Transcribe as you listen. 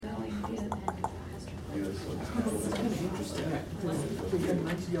had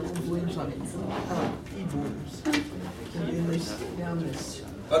nice yellow balloons on it. E-balloons. And they stick down this.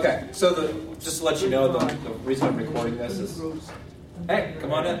 Okay, so just to let you know, the reason I'm recording this is... Hey,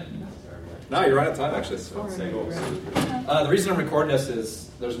 come on in. No, you're right on time, actually. So the reason I'm recording this is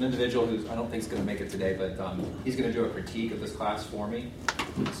there's an individual who I don't think is going to make it today, but he's going to do a critique of this class for me.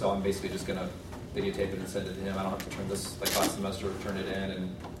 So I'm basically just going to videotape it and send it to him. I don't have to turn this, like last semester, turn it in,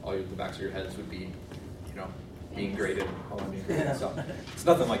 and all the backs of your heads would be, being graded, how I'm being graded. So it's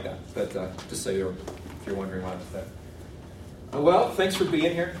nothing like that, but just so if you're wondering why it's there. Well, thanks for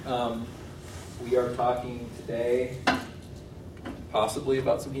being here. We are talking today possibly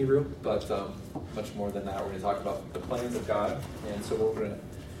about some Hebrew, but much more than that. We're going to talk about the plans of God. And so what we're going to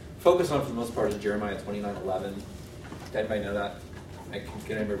focus on for the most part is Jeremiah 29:11. Did anybody know that?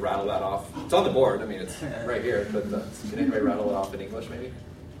 Can anybody rattle that off? It's on the board. I mean, it's right here. But can anybody rattle it off in English, maybe?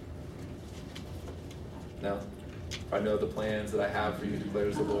 No? I know the plans that I have for you,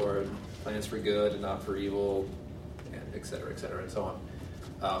 declares the Lord. Plans for good and not for evil, and et cetera, and so on.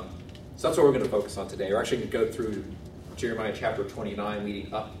 So that's what we're going to focus on today. We're actually going to go through Jeremiah chapter 29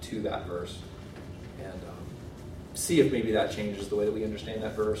 leading up to that verse and see if maybe that changes the way that we understand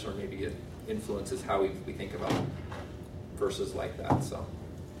that verse, or maybe it influences how we think about verses like that. So,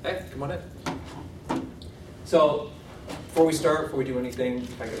 hey, come on in. So, before we do anything,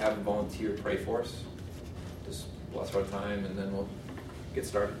 if I could have a volunteer pray for us. Just bless our time and then we'll get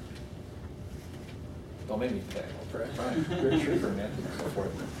started. Don't make me pray. I'll pray. Fine. You're a trooper, man. Go for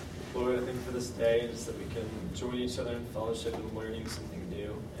it. Lord, I thank you for this day, just that we can join each other in fellowship and learning something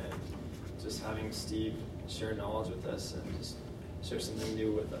new, and just having Steve share knowledge with us and just share something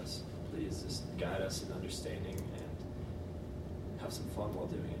new with us. Please just guide us in understanding and have some fun while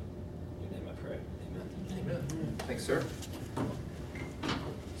doing it. In your name I pray. Amen. Amen. Thanks, sir.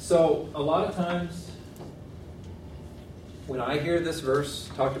 So, a lot of times when I hear this verse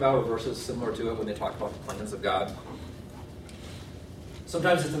talked about, or verses similar to it when they talk about the plans of God,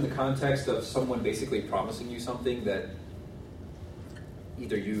 sometimes it's in the context of someone basically promising you something that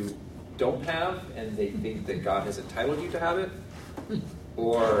either you don't have and they think that God has entitled you to have it,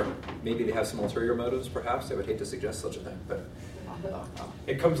 or maybe they have some ulterior motives, perhaps. I would hate to suggest such a thing, but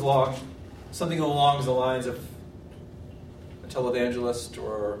it comes along, something along the lines of a televangelist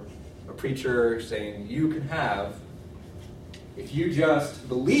or a preacher saying, you can have, if you just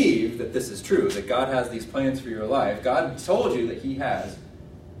believe that this is true, that God has these plans for your life. God told you that he has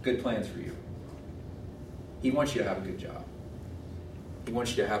good plans for you. He wants you to have a good job. He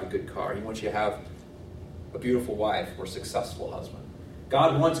wants you to have a good car. He wants you to have a beautiful wife or successful husband.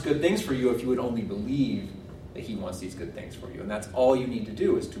 God wants good things for you if you would only believe that he wants these good things for you. And that's all you need to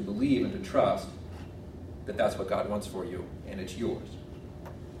do, is to believe and to trust that that's what God wants for you, and it's yours.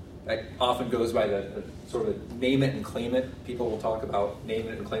 That often goes by the sort of name it and claim it. People will talk about name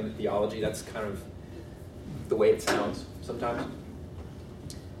it and claim it theology. That's kind of the way it sounds sometimes.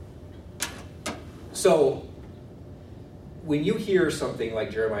 So, when you hear something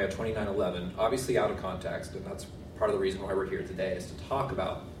like Jeremiah 29:11, obviously out of context, and that's part of the reason why we're here today, is to talk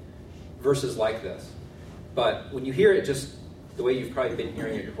about verses like this. But when you hear it just the way you've probably been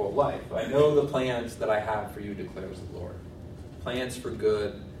hearing it your whole life, I know the plans that I have for you, declares the Lord. Plans for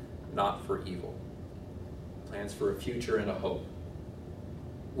good, not for evil. Plans for a future and a hope.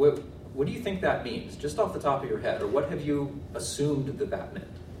 What do you think that means, just off the top of your head? Or what have you assumed that meant?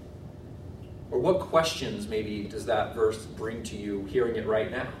 Or what questions maybe does that verse bring to you hearing it right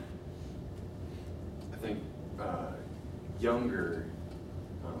now? I think younger,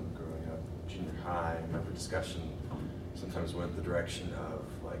 growing up, junior high, I remember discussion sometimes went the direction of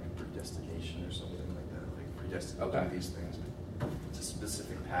like predestination or something like that, like predestined to do these things, to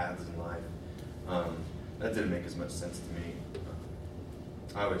specific paths in life. That didn't make as much sense to me.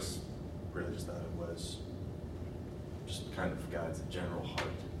 I always really just thought it was just kind of God's general heart,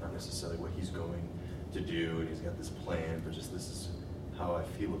 not necessarily what he's going to do, and he's got this plan, but just this is how I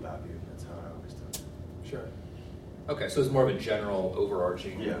feel about you. That's how I always took it. Sure. Okay, so it's more of a general,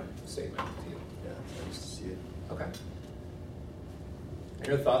 overarching statement to you. Yeah, I used to see it. Okay.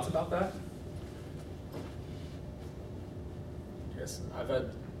 Any other thoughts about that? Yes,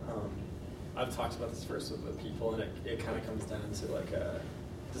 I've talked about this verse with people, and it kind of comes down to like,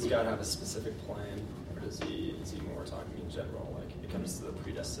 does God have a specific plan, or is he more talking in general? Like, it comes to the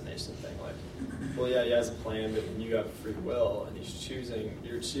predestination thing. Like, well, yeah, he has a plan, but when you have free will and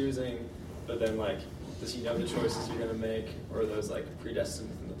you're choosing, but then like, does he know the choices you're gonna make, or are those like predestined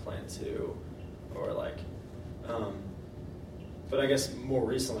within the plan too, or like, but I guess more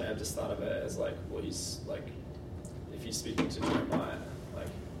recently I've just thought of it as like, well, he's like, if he's speaking to Jeremiah, like,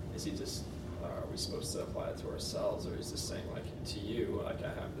 is he just we supposed to apply it to ourselves, or is this saying like to you, like I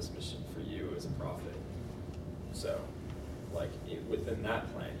have this mission for you as a prophet? So, like within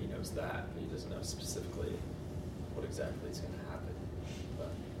that plan, he knows that, but he doesn't know specifically what exactly is going to happen.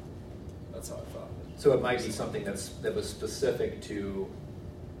 But that's how I thought of it. So it might be something that was specific to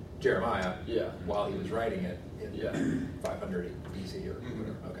Jeremiah while he was writing it in 500 BC or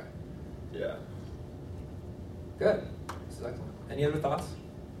whatever. Okay. Yeah. Good. This is excellent. Any other thoughts?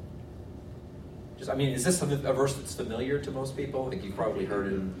 I mean, is this a verse that's familiar to most people? I think you've probably heard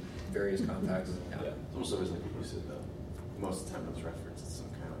it in various contexts. Yeah. It's almost always like you said, though. Most of the time those references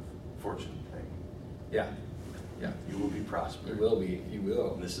some kind of fortune thing. Yeah. Yeah. You will be prosperous. You will be. You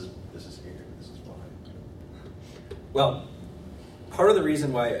will. And this is here. This is why. Well, part of the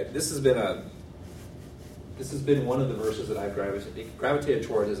reason why this has been one of the verses that I've gravitated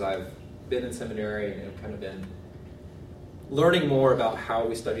towards as I've been in seminary and have kind of been learning more about how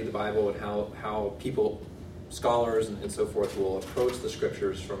we study the Bible and how people, scholars and so forth, will approach the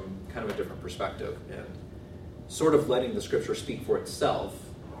scriptures from kind of a different perspective and sort of letting the scripture speak for itself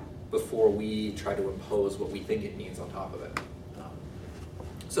before we try to impose what we think it means on top of it.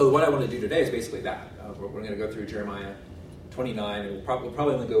 So what I want to do today is basically that. We're going to go through Jeremiah 29, and we'll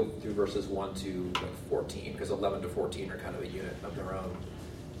probably only go through verses 1 to 14, because 11 to 14 are kind of a unit of their own.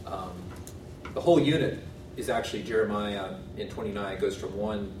 The whole unit is actually Jeremiah in 29. It goes from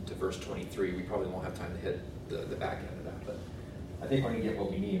 1 to verse 23. We probably won't have time to hit the back end of that, but I think we're going to get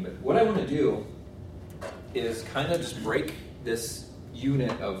what we need. But what I want to do is kind of just break this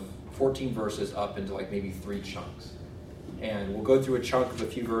unit of 14 verses up into like maybe 3 chunks. And we'll go through a chunk of a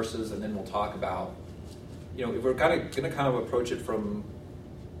few verses, and then we'll talk about, if we're going to kind of approach it from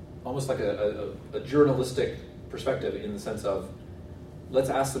almost like a journalistic perspective, in the sense of, let's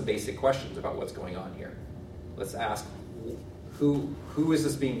ask some basic questions about what's going on here. Let's ask, who is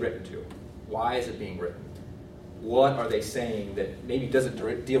this being written to? Why is it being written? What are they saying that maybe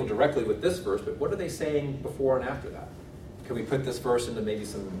doesn't deal directly with this verse, but what are they saying before and after that? Can we put this verse into maybe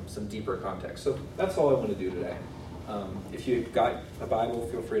some deeper context? So that's all I want to do today. If you've got a Bible,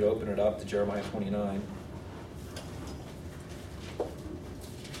 feel free to open it up to Jeremiah 29.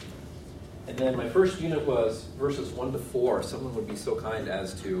 And then my first unit was verses 1 to 4. Someone would be so kind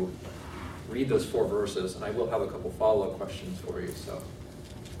as to read those 4 verses, and I will have a couple follow-up questions for you. So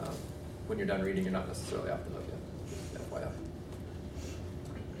when you're done reading, you're not necessarily off the hook yet. FYI.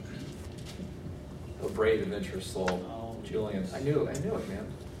 Oh, brave, adventurous soul. Oh, Julian. I knew it, man.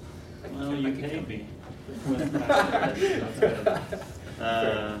 Well, you paid me.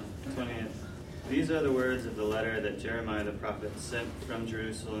 20th. These are the words of the letter that Jeremiah the prophet sent from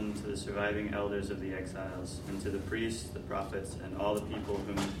Jerusalem to the surviving elders of the exiles, and to the priests, the prophets, and all the people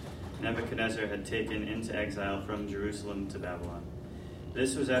whom Nebuchadnezzar had taken into exile from Jerusalem to Babylon.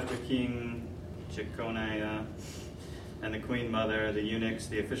 This was after King Jeconiah and the queen mother, the eunuchs,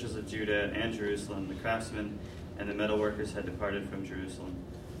 the officials of Judah and Jerusalem, the craftsmen, and the metalworkers had departed from Jerusalem.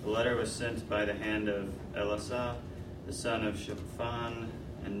 The letter was sent by the hand of Elisah, the son of Shaphan,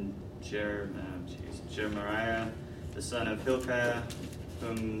 and Jeremiah, the son of Hilkiah,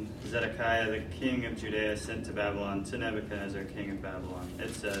 whom Zedekiah, the king of Judea, sent to Babylon, to Nebuchadnezzar, king of Babylon.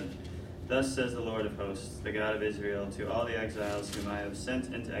 It said, "Thus says the Lord of hosts, the God of Israel, to all the exiles whom I have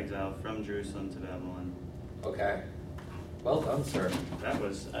sent into exile from Jerusalem to Babylon." Okay. Well done, sir. I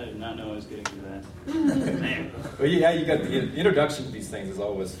did not know I was getting to that. Man. Well, yeah, you got the introduction to these things is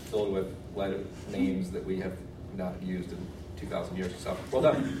always filled with names that we have not used in 2,000 years or so. Well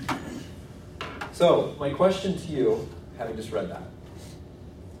done. So, my question to you, having just read that,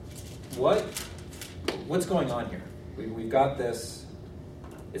 what's going on here? We've got this.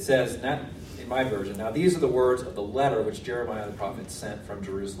 It says, in my version, now these are the words of the letter which Jeremiah the prophet sent from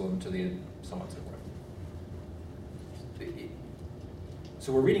Jerusalem to the so on and so forth.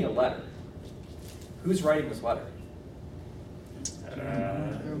 So we're reading a letter. Who's writing this letter?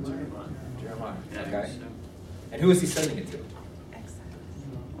 Jeremiah. Yeah, Okay. so And who is he sending it to?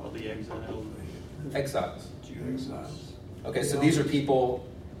 all the exiles. Exiles. Jew exiles. Okay, so these are people,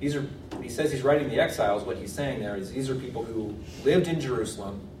 he says he's writing the exiles. What he's saying there is these are people who lived in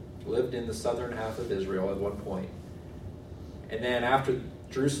Jerusalem, lived in the southern half of Israel at one point. And then after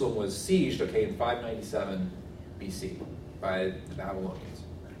Jerusalem was sieged, in 597 BC by the Babylonians.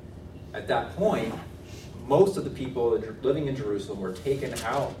 At that point, most of the people living in Jerusalem were taken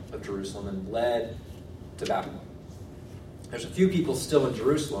out of Jerusalem and led to Babylon. There's a few people still in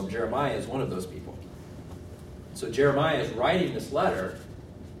Jerusalem. Jeremiah is one of those people. So Jeremiah is writing this letter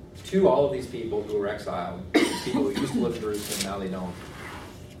to all of these people who were exiled, people who used to live in Jerusalem, now they don't.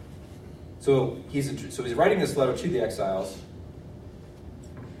 So he's writing this letter to the exiles.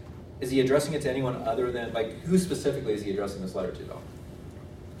 Is he addressing it to anyone other than, like, who specifically is he addressing this letter to, though?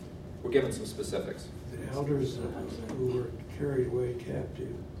 We're given some specifics. The elders who were carried away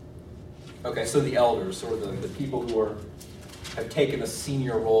captive. Okay, so the elders, or the people who have taken a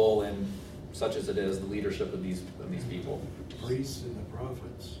senior role in, such as it is, the leadership of these people. The priests and the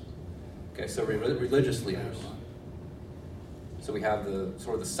prophets. Okay, so religious leaders. So we have the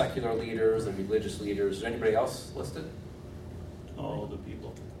sort of the secular leaders, the religious leaders. Is there anybody else listed? All the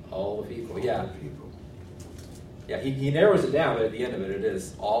people. All the people, yeah. All the people. Yeah, he narrows it down, but at the end of it, it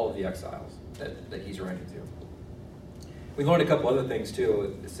is all of the exiles that he's writing to. We learned a couple other things,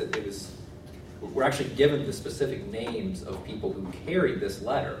 too. We're actually given the specific names of people who carried this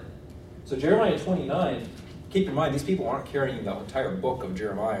letter. So Jeremiah 29, keep in mind, these people aren't carrying the entire book of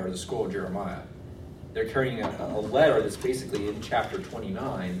Jeremiah or the scroll of Jeremiah. They're carrying a letter that's basically in chapter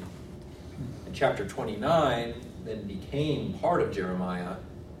 29. And chapter 29 then became part of Jeremiah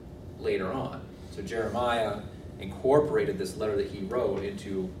later on. So Jeremiah incorporated this letter that he wrote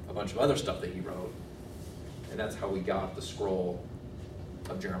into a bunch of other stuff that he wrote. And that's how we got the scroll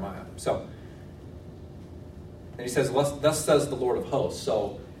of Jeremiah. So, and he says, thus says the Lord of hosts.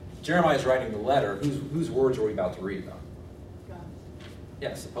 So Jeremiah is writing the letter. Whose words are we about to read, though? God.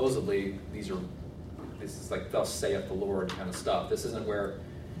 Yeah, supposedly this is like thus saith the Lord kind of stuff. This isn't where...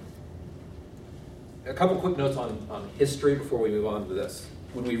 A couple quick notes on history before we move on to this.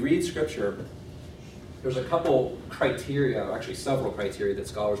 When we read Scripture, there's a couple criteria, actually several criteria that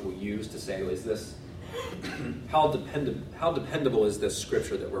scholars will use to say, is this, how dependable is this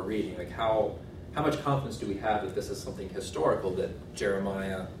Scripture that we're reading? Like how much confidence do we have that this is something historical that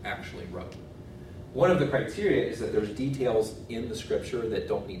Jeremiah actually wrote? One of the criteria is that there's details in the Scripture that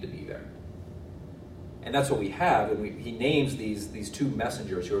don't need to be there. And that's what we have, and he names these two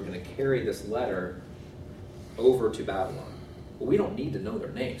messengers who are going to carry this letter over to Babylon. Well, we don't need to know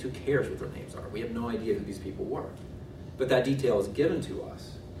their names. Who cares what their names are? We have no idea who these people were. But that detail is given to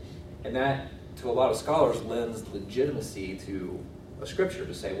us. And that, to a lot of scholars, lends legitimacy to a Scripture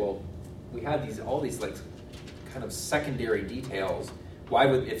to say, well, we have all these like kind of secondary details. Why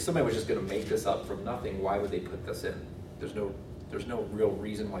would, if somebody was just going to make this up from nothing, why would they put this in? There's no real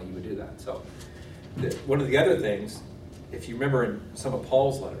reason why you would do that. So one of the other things, if you remember in some of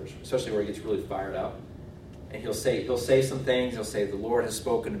Paul's letters, especially where he gets really fired up, and he'll say some things. He'll say, the Lord has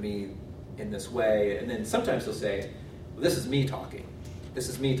spoken to me in this way. And then sometimes he'll say, well, this is me talking. This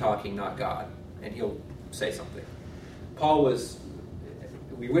is me talking, not God. And he'll say something.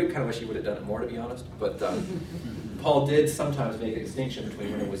 We would kind of wish he would have done it more, to be honest. But Paul did sometimes make a distinction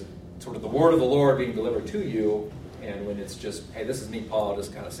between when it was sort of the word of the Lord being delivered to you and when it's just, hey, this is me, Paul,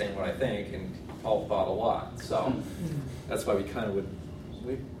 just kind of saying what I think. And Paul thought a lot. So that's why we kind of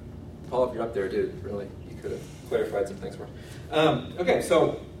would... Paul, if you're up there, dude, really, you could have clarified some things for us. Okay,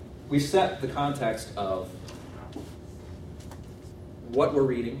 so we set the context of what we're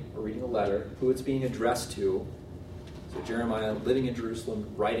reading. We're reading a letter, who it's being addressed to. So Jeremiah, living in Jerusalem,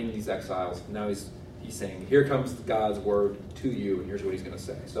 writing these exiles. Now he's saying, here comes God's word to you, and here's what he's going to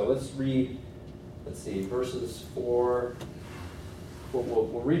say. So let's read, verses 4. We'll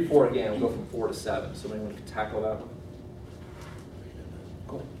read 4 again. We'll go from 4 to 7. So anyone can tackle that one?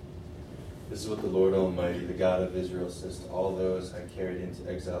 Cool. This is what the Lord Almighty, the God of Israel, says to all those I carried into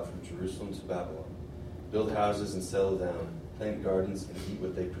exile from Jerusalem to Babylon. Build houses and settle down, plant gardens and eat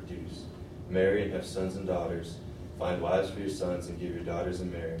what they produce. Marry and have sons and daughters. Find wives for your sons and give your daughters in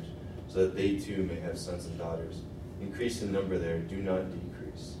marriage, so that they too may have sons and daughters. Increase in number there, do not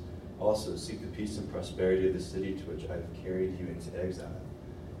decrease. Also seek the peace and prosperity of the city to which I have carried you into exile.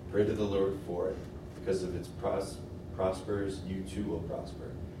 Pray to the Lord for it, because if it prospers, you too will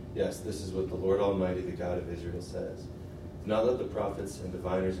prosper. Yes, this is what the Lord Almighty, the God of Israel, says. Do not let the prophets and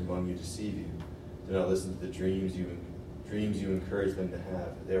diviners among you deceive you. Do not listen to the dreams you encourage them to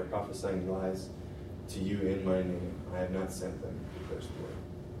have. They are prophesying lies to you in my name. I have not sent them, declares the Lord.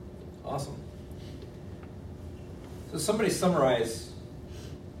 Awesome. So somebody summarize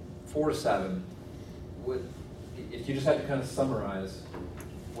 4 to 7. If you just had to kind of summarize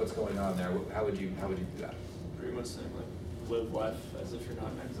what's going on there, how would you do that? Pretty much saying, like, live life as if you're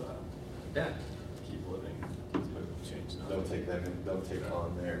not in exile. Yeah. Keep living. Change nothing. Don't take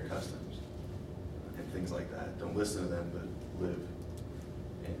on their customs and things like that. Don't listen to them, but live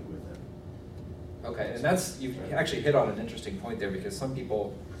with them. Okay, and that's, you actually hit on an interesting point there, because some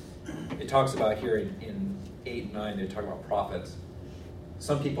people, it talks about here in 8 and 9, they talk about prophets.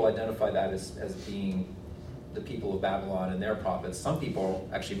 Some people identify that as being the people of Babylon and their prophets. Some people,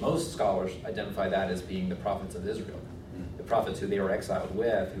 actually most scholars, identify that as being the prophets of Israel. The prophets who they were exiled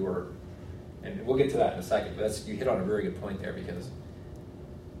with, who were, and we'll get to that in a second, but you hit on a very good point there, because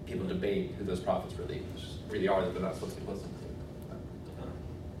people debate who those prophets really are that they're not supposed to listen to.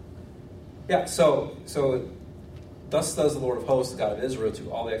 Yeah, so thus says the Lord of hosts, the God of Israel,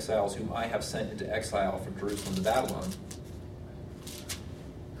 to all the exiles whom I have sent into exile from Jerusalem to Babylon.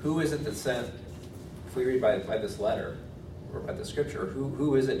 Who is it that sent, if we read by this letter, or by the scripture,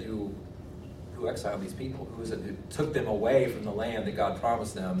 who is it who exiled these people? Who is it who took them away from the land that God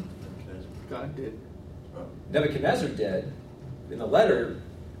promised them? God did. Nebuchadnezzar did. In the letter,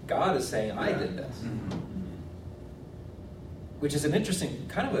 God is saying, I did this. Which is an interesting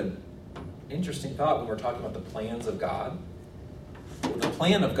thought when we're talking about the plans of God. Well, the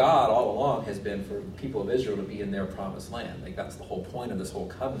plan of God all along has been for the people of Israel to be in their promised land. Like, that's the whole point of this whole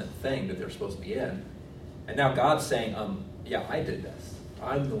covenant thing that they're supposed to be in. And now God's saying, yeah, I did this.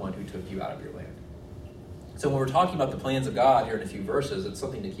 I'm the one who took you out of your land. So when we're talking about the plans of God here in a few verses, it's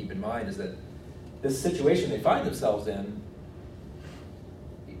something to keep in mind is that this situation they find themselves in,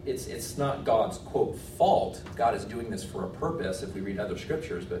 it's not God's, quote, fault. God is doing this for a purpose if we read other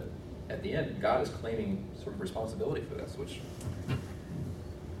scriptures, but at the end, God is claiming sort of responsibility for this,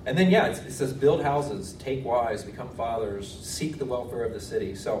 and then, yeah, it says, build houses, take wives, become fathers, seek the welfare of the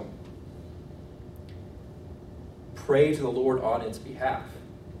city. So, pray to the Lord on its behalf.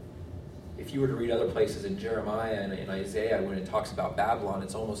 If you were to read other places in Jeremiah and in Isaiah, when it talks about Babylon,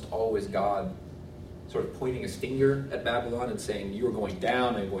 it's almost always God sort of pointing his finger at Babylon and saying, you are going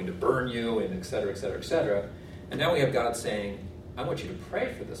down, I'm going to burn you, and et cetera, et cetera, et cetera. And now we have God saying, I want you to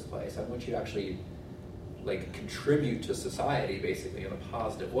pray for this place. I want you to actually contribute to society, basically, in a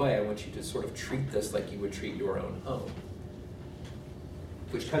positive way. I want you to sort of treat this like you would treat your own home.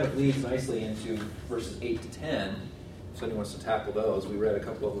 Which kind of leads nicely into verses 8 to 10. If anyone wants to tackle those, we read a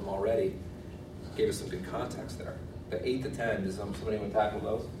couple of them already. Gave us some good context there. But 8 to 10, does somebody want to tackle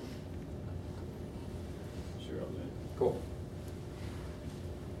those? Sure, I'll do it. Cool.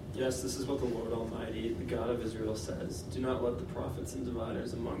 Yes, this is what the Lord Almighty, the God of Israel, says. Do not let the prophets and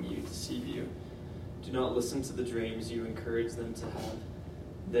diviners among you deceive you. Do not listen to the dreams you encourage them to have.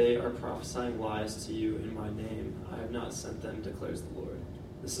 They are prophesying lies to you in my name. I have not sent them, declares the Lord.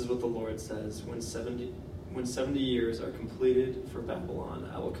 This is what the Lord says. When 70 years are completed for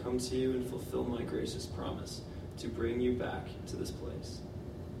Babylon, I will come to you and fulfill my gracious promise to bring you back to this place.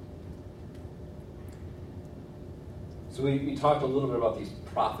 So we talked a little bit about these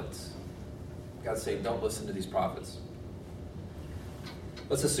prophets. God's saying, don't listen to these prophets.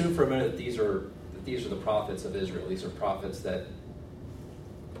 Let's assume for a minute that these are the prophets of Israel. These are prophets that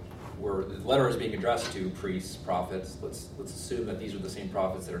the letter is being addressed to priests, prophets. Let's assume that these are the same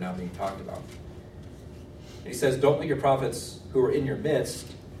prophets that are now being talked about. And he says, don't let your prophets who are in your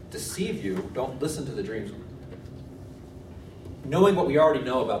midst deceive you. Don't listen to the dreams. Knowing what we already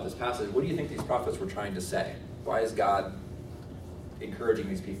know about this passage, what do you think these prophets were trying to say? Why is God encouraging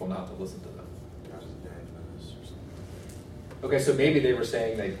these people not to listen to them? God is evangelist or something. Okay, so maybe they were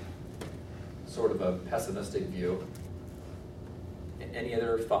saying sort of a pessimistic view. Any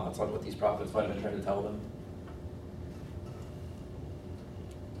other thoughts on what these prophets might have been trying to tell them?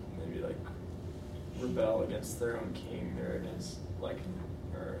 Maybe rebel against their own king, or against or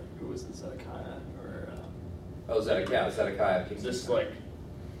who was it, Zedekiah, or Zedekiah. just I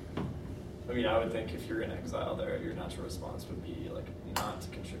would think if you're in exile there, your natural response would be not to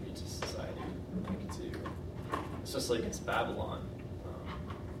contribute to society, especially against Babylon.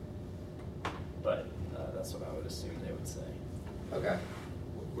 But that's what I would assume they would say. Okay.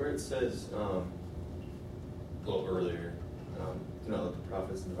 Where it says a little earlier, do not let the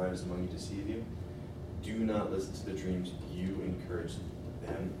prophets and diviners among you deceive you. Do not listen to the dreams you encourage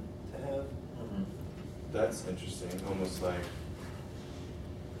them to have. Mm-hmm. That's interesting. Almost like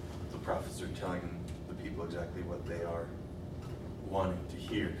the prophets are telling the people exactly what they are wanting to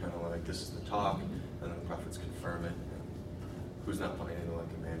hear. Kind of like, this is the talk, and then the prophets confirm it. And who's not finding it like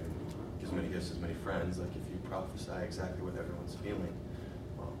a man who gives many gifts, has many friends? Like, if you prophesy exactly what everyone's feeling,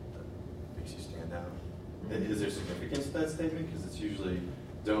 well, that makes you stand out. Is there significance to that statement? Because it's usually,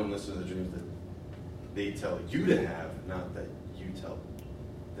 don't listen to the dreams that they tell you to have, not that you tell them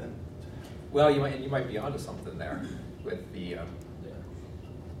to have. Well, you might be onto something there with the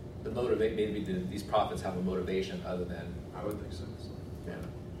motivate. Maybe these prophets have a motivation other than. I would think so. Yeah.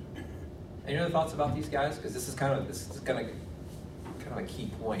 Any other thoughts about these guys? Because this is kind of a key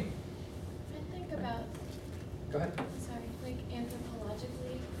point. I think about. Go ahead. Sorry,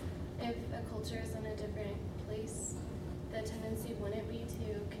 anthropologically, if a culture is in a different place, the tendency wouldn't be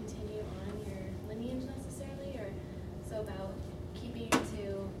to continue on your lineage necessarily, or so about keeping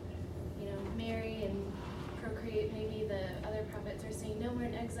to, marry and procreate. Maybe the other prophets are saying, no, we're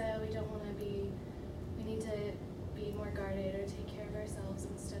in exile, we need to be more guarded or take care of ourselves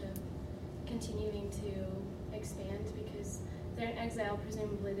instead of continuing to expand because they're in exile.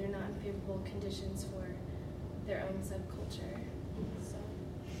 Presumably, they're not in favorable conditions for their own subculture. So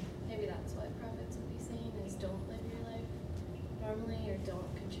maybe that's what prophets would be saying: is don't live your life normally, or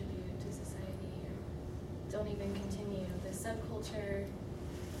don't contribute to society, or don't even continue the subculture.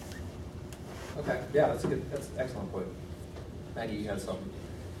 Okay, yeah, that's an excellent point. Maggie, you had something.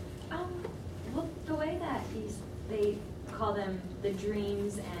 Well, the way that they call them the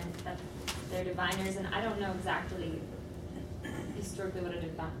dreams and that they're diviners, and I don't know exactly historically what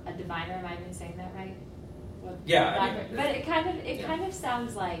a diviner. Am I even saying that right? Yeah, but it kind of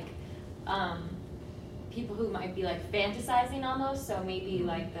sounds like people who might be like fantasizing almost. So maybe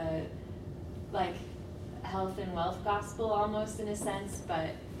like the health and wealth gospel almost in a sense, but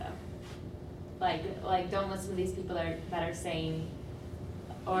like don't listen to these people that are saying,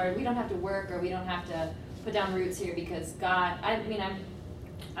 or we don't have to work, or we don't have to put down roots here because God.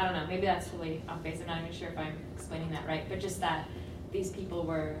 I don't know. Maybe that's totally off base. I'm not even sure if I'm explaining that right. But just that these people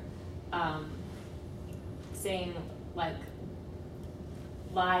were saying like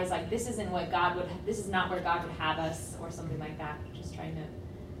lies, like this is not where God would have us, or something like that. Just trying to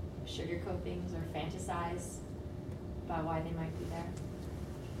sugarcoat things or fantasize about why they might be there.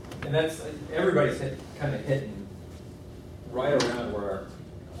 And that's, everybody's kind of hitting right around where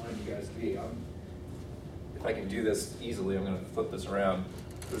I wanted you guys to be. If I can do this easily, I'm going to flip this around.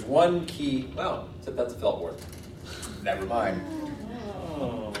 There's one key, except that's a felt word. Never mind.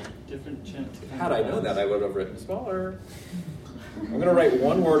 Oh, different chant. Had I known that, I would have written smaller. I'm going to write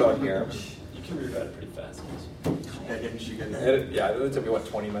one word on here. You can rewrite it pretty fast. Yeah, it took me,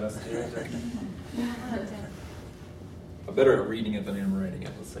 20 minutes to do it? I'm better at reading it than I'm writing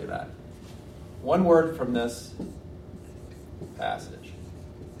it, let's say that. One word from this passage.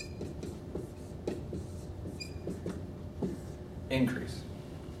 Increase.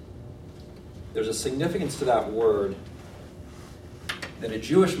 There's a significance to that word that a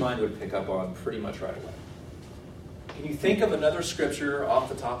Jewish mind would pick up on pretty much right away. Can you think of another scripture off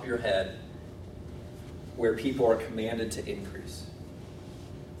the top of your head where people are commanded to increase?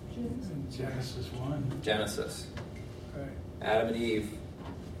 Genesis 1. Genesis. Right. Adam and Eve,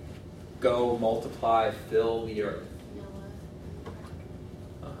 go multiply, fill the earth.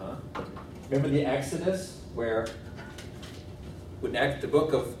 Noah. Remember the Exodus, where when the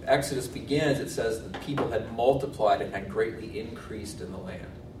book of Exodus begins, it says the people had multiplied and had greatly increased in the land.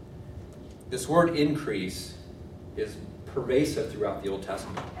 This word increase is pervasive throughout the Old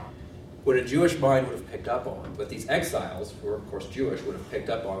Testament. What a Jewish mind would have picked up on, what these exiles, who are of course Jewish, would have picked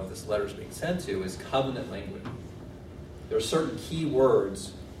up on what this letter is being sent to, is covenant language. There are certain key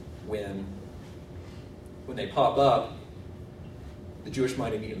words when they pop up, the Jewish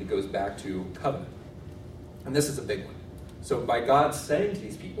mind immediately goes back to covenant. And this is a big one. So by God saying to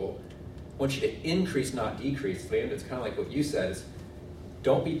these people, I want you to increase, not decrease. And it's kind of like what you said, is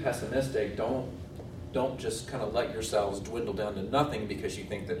don't be pessimistic. Don't just kind of let yourselves dwindle down to nothing because you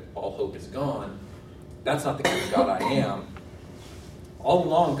think that all hope is gone. That's not the kind of God I am. All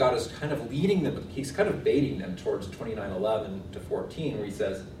along, God is kind of leading them, he's kind of baiting them towards 29:11 to 14, where he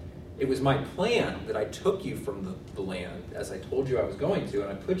says, it was my plan that I took you from the land, as I told you I was going to,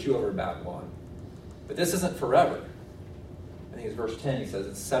 and I put you over Babylon. But this isn't forever. I think it's verse 10, he says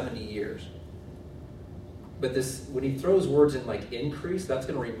it's 70 years. But this, when he throws words in like increase, that's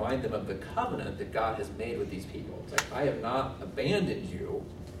going to remind them of the covenant that God has made with these people. It's like, I have not abandoned you.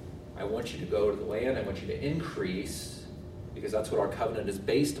 I want you to go to the land. I want you to increase, because that's what our covenant is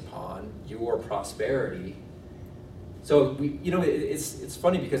based upon, your prosperity. So it's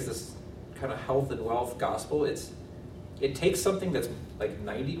funny because this kind of health and wealth gospel, it takes something that's like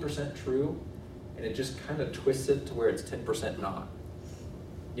 90% true, and it just kind of twists it to where it's 10% not.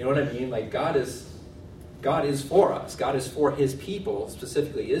 You know what I mean? Like God is for us. God is for his people,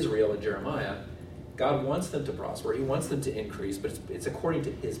 specifically Israel and Jeremiah. God wants them to prosper. He wants them to increase, but it's according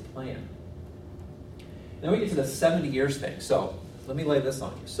to his plan. Then we get to the 70 years thing. So let me lay this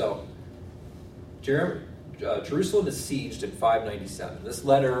on you. So Jerusalem is sieged in 597. This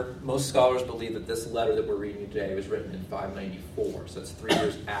letter, most scholars believe that this letter that we're reading today was written in 594. So it's 3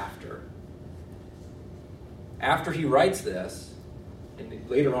 years after. After he writes this, and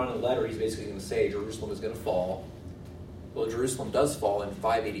later on in the letter, he's basically going to say Jerusalem is going to fall. Well, Jerusalem does fall in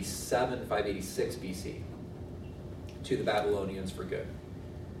 587, 586 BC to the Babylonians for good.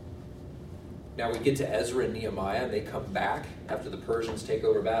 Now we get to Ezra and Nehemiah, and they come back after the Persians take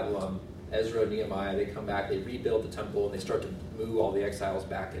over Babylon. Ezra and Nehemiah, they come back, they rebuild the temple, and they start to move all the exiles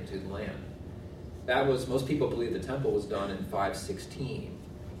back into the land. Most people believe the temple was done in 516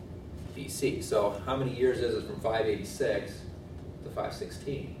 BC. So how many years is it from 586 to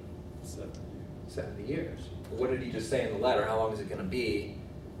 516? 70 years. What did he just say in the letter? How long is it going to be?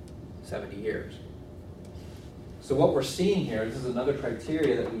 70 years. So what we're seeing here, this is another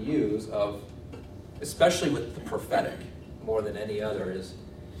criteria that we use of, especially with the prophetic, more than any other, is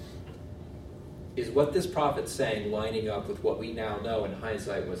what this prophet's saying lining up with what we now know in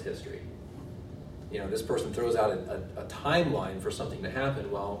hindsight was history. This person throws out a timeline for something to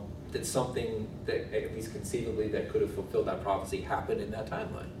happen. Well, did something that, at least conceivably, that could have fulfilled that prophecy happen in that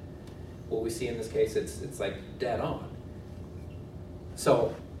timeline? What we see in this case, it's like dead on.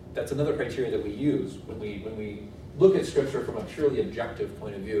 So that's another criteria that we use when we look at Scripture from a purely objective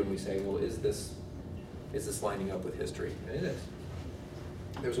point of view, and we say, well, is this lining up with history? And it is.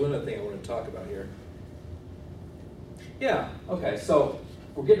 There's one other thing I want to talk about here. Yeah, okay, so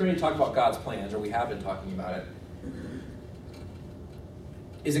we're getting ready to talk about God's plans, or we have been talking about it.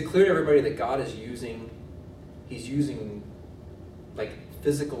 Is it clear to everybody that God is using like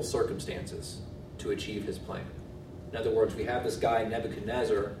physical circumstances to achieve his plan? In other words, we have this guy,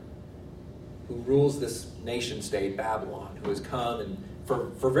 Nebuchadnezzar, who rules this nation state, Babylon, who has come and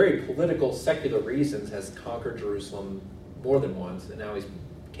for very political, secular reasons has conquered Jerusalem more than once, and now he's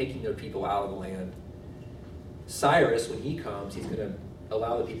taking their people out of the land. Cyrus, when he comes, he's going to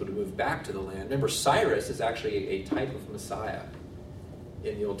allow the people to move back to the land. Remember, Cyrus is actually a type of Messiah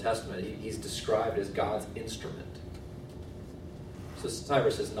in the Old Testament. He's described as God's instrument. So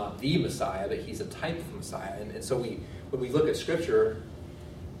Cyrus is not the Messiah, but he's a type of Messiah. And so when we look at Scripture,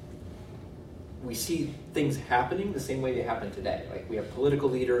 we see things happening the same way they happen today. Like, we have political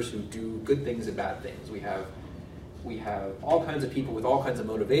leaders who do good things and bad things. We have all kinds of people with all kinds of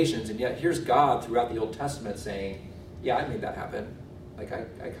motivations, and yet here's God throughout the Old Testament saying, yeah, I made that happen. Like,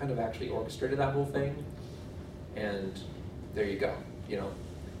 I kind of actually orchestrated that whole thing, and there you go.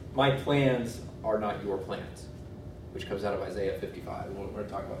 My plans are not your plans, which comes out of Isaiah 55. We're going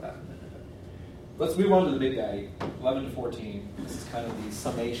to talk about that in a minute. Let's move on to the big guy, 11 to 14. This is kind of the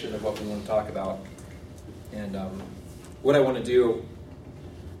summation of what we want to talk about. And what I want to do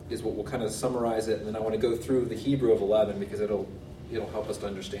is we'll kind of summarize it, and then I want to go through the Hebrew of 11 because it'll help us to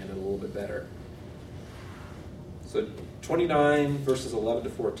understand it a little bit better. So 29 verses 11 to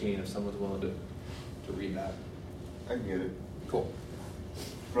 14, if someone's willing to read that. I can get it. Cool.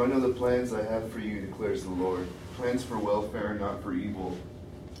 For I know the plans I have for you, declares the Lord, plans for welfare, not for evil,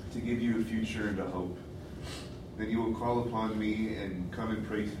 to give you a future and a hope. Then you will call upon me and come and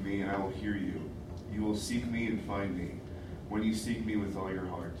pray to me, and I will hear you. You will seek me and find me, when you seek me with all your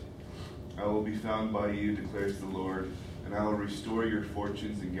heart. I will be found by you, declares the Lord, and I will restore your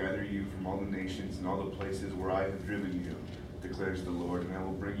fortunes and gather you from all the nations and all the places where I have driven you, declares the Lord, and I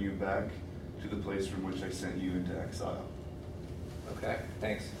will bring you back to the place from which I sent you into exile. Okay,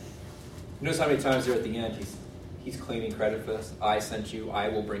 thanks. Notice how many times there at the end he's claiming credit for this. I sent you, I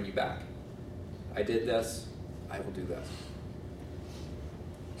will bring you back. I did this, I will do this.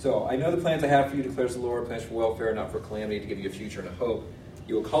 So, I know the plans I have for you, declares the Lord, plans for welfare, not for calamity, to give you a future and a hope.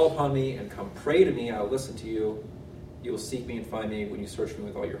 You will call upon me and come pray to me, I will listen to you. You will seek me and find me when you search for me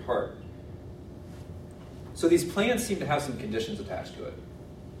with all your heart. So these plans seem to have some conditions attached to it,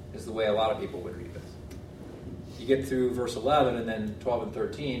 is the way a lot of people would read this. You get through verse 11 and then 12 and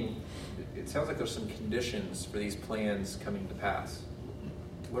 13, it sounds like there's some conditions for these plans coming to pass.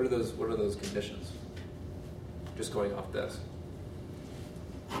 What are those conditions? Just going off this.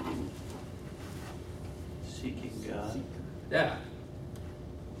 Seeking God. Yeah.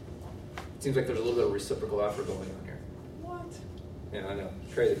 It seems like there's a little bit of reciprocal effort going on here. What? Yeah, I know.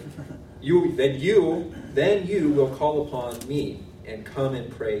 It's crazy. Then you will call upon me and come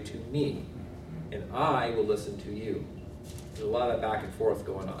and pray to me, and I will listen to you. There's a lot of back and forth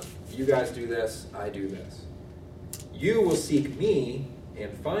going on. You guys do this, I do this. You will seek me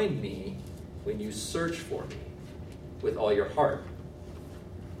and find me when you search for me with all your heart.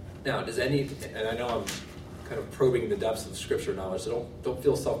 Now, and I know I'm kind of probing the depths of Scripture knowledge, so don't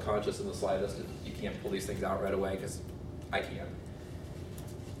feel self-conscious in the slightest if you can't pull these things out right away, because I can't.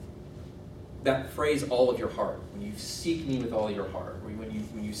 That phrase, all of your heart, when you seek me with all your heart, or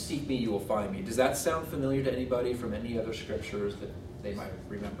when you seek me, you will find me. Does that sound familiar to anybody from any other scriptures that they might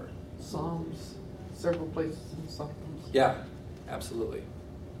remember? Psalms, several places in Psalms. Yeah, absolutely.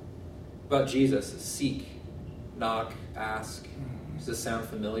 About Jesus, seek, knock, ask. Does this sound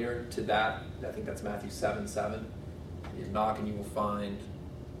familiar to that? I think that's Matthew 7:7. You knock and you will find.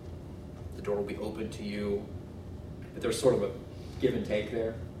 The door will be open to you. But there's sort of a give and take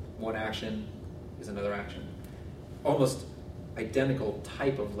there. One action is another action. Almost identical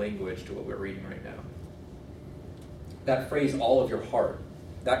type of language to what we're reading right now. That phrase, all of your heart,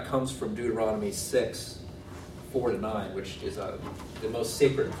 that comes from Deuteronomy 6, 4-9, which is the most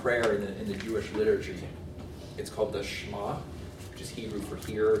sacred prayer in the Jewish liturgy. It's called the Shema, which is Hebrew for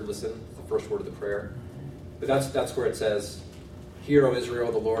hear, listen, the first word of the prayer. But that's where it says, "Hear, O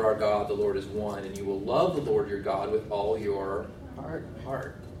Israel, the Lord our God, the Lord is one, and you will love the Lord your God with all your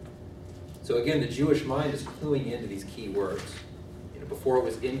heart." So again, the Jewish mind is cluing into these key words. Before it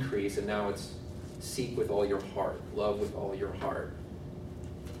was increase, and now it's seek with all your heart, love with all your heart.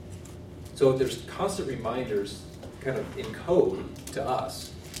 So there's constant reminders kind of in code to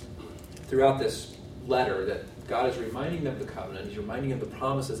us throughout this letter that God is reminding them of the covenant, he's reminding them of the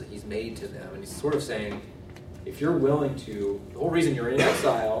promises that he's made to them, and he's sort of saying, if you're willing to, the whole reason you're in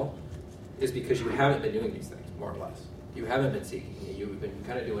exile is because you haven't been doing these things, more or less. You haven't been seeking me, you've been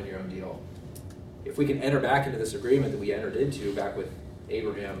kind of doing your own deal. If we can enter back into this agreement that we entered into back with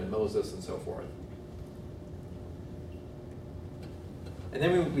Abraham and Moses and so forth. And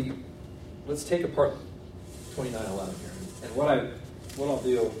then let's take apart 29:11 here. And what I'll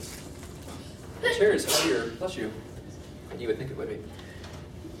do, the chair is heavier, bless you, than you would think it would be.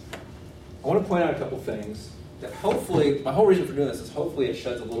 I want to point out a couple things that hopefully, my whole reason for doing this is hopefully it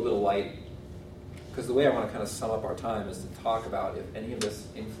sheds a little bit of light, because the way I want to kind of sum up our time is to talk about if any of this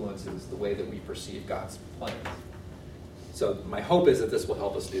influences the way that we perceive God's plans. So my hope is that this will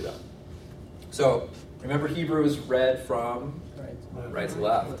help us do that. So remember, Hebrew is read from right to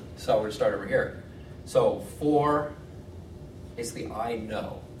left. So we're going to start over here. So for, basically I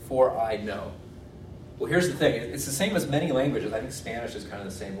know. For I know. Well, here's the thing. It's the same as many languages. I think Spanish is kind of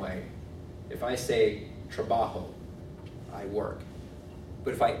the same way. If I say trabajo, I work.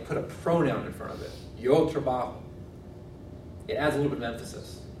 But if I put a pronoun in front of it, yo trabajo, it adds a little bit of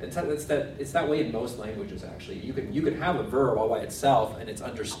emphasis. It's that way in most languages, actually. You can have a verb all by itself, and it's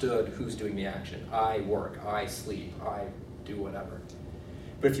understood who's doing the action. I work, I sleep, I do whatever.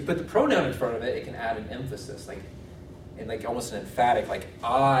 But if you put the pronoun in front of it, it can add an emphasis, like almost an emphatic, like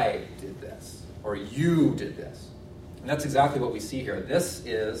I did this, or you did this. And that's exactly what we see here. This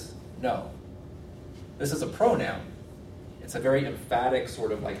is no. This is a pronoun. It's a very emphatic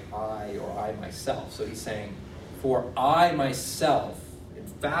sort of like I or I myself. So he's saying, for I myself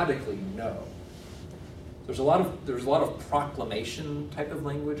emphatically know. There's a lot of proclamation type of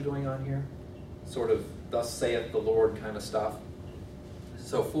language going on here, sort of thus saith the Lord kind of stuff.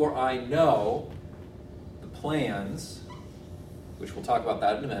 So for I know the plans, which we'll talk about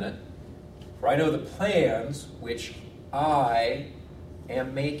that in a minute. For I know the plans which I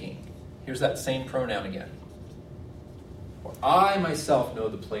am making. Here's that same pronoun again. For I myself know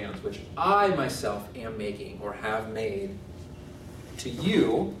the plans which I myself am making or have made to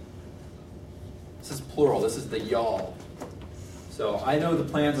you. This is plural. This is the y'all. So I know the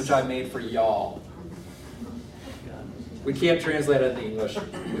plans which I made for y'all. We can't translate it into English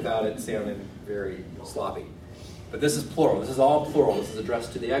without it sounding very sloppy. But this is plural. This is all plural. This is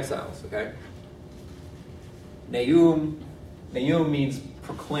addressed to the exiles, okay? Neum means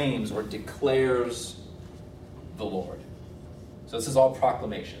proclaims or declares the Lord. So this is all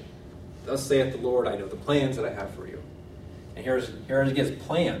proclamation. Thus saith the Lord, I know the plans that I have for you. And here it gives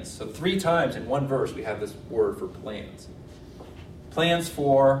plans. So 3 times in one verse we have this word for plans. Plans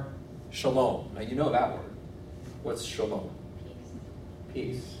for shalom. Now you know that word. What's shalom?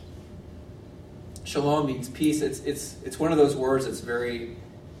 Peace. Shalom means peace. It's one of those words that's very,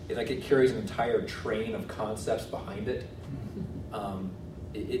 it carries an entire train of concepts behind it.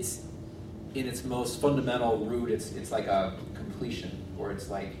 It's in its most fundamental root. It's like a completion, or it's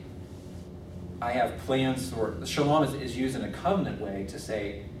like I have plans. Or shalom is used in a covenant way to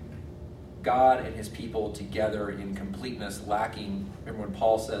say God and His people together in completeness, lacking. Remember when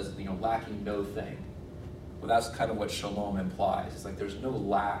Paul says, lacking no thing. Well, that's kind of what shalom implies. It's like there's no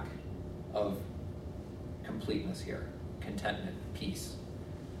lack of completeness here, contentment, peace.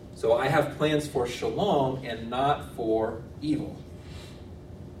 So I have plans for shalom and not for evil.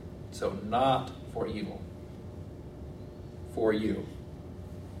 So not for evil. For you.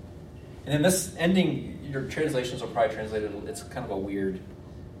 And then this ending, your translations will probably translate it, it's kind of a weird,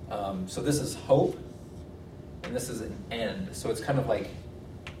 so this is hope, and this is an end. So it's kind of like,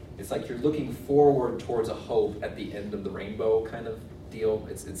 it's like you're looking forward towards a hope at the end of the rainbow kind of deal.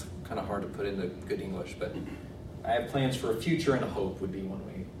 It's kind of hard to put into good English, but I have plans for a future and a hope would be one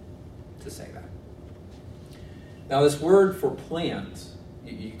way to say that. Now this word for plans,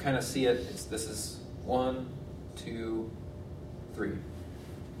 you kind of see it. This is 1, 2, 3.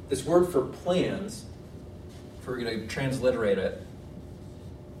 This word for plans, if we're going to transliterate it,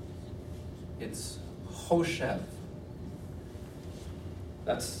 it's Hoshev.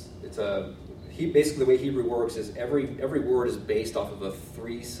 Basically the way Hebrew works is every word is based off of a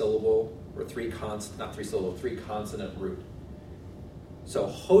 3-syllable or three consonant root. So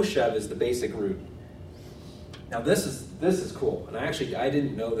Hoshev is the basic root. Now this is cool, and I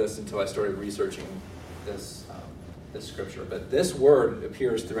didn't know this until I started researching this scripture. But this word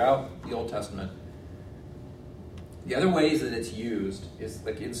appears throughout the Old Testament. The other ways that it's used is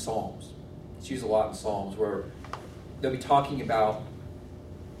like in Psalms. It's used a lot in Psalms where they'll be talking about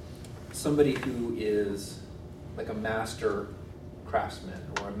somebody who is like a master craftsman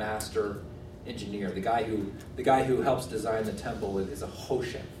or a master engineer. The guy who helps design the temple is a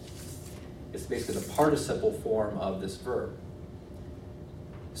Hoshev. It's basically the participle form of this verb.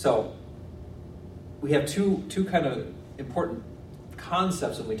 So we have two kind of important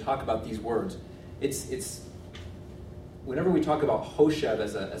concepts when we talk about these words. It's whenever we talk about Hoshev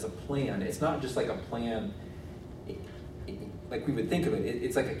as a plan, it's not just like a plan like we would think of it.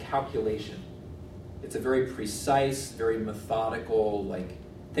 It's like a calculation. It's a very precise, very methodical, like,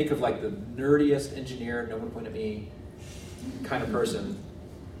 think of like the nerdiest engineer, no one point at me, kind of person.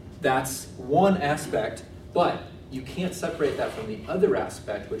 That's one aspect, but you can't separate that from the other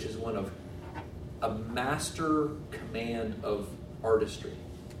aspect, which is one of a master command of artistry.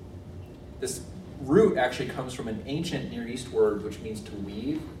 This root actually comes from an ancient Near East word which means to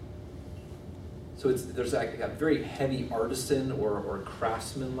weave. So there's like a very heavy artisan or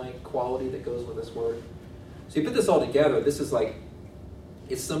craftsman-like quality that goes with this word. So you put this all together, this is like,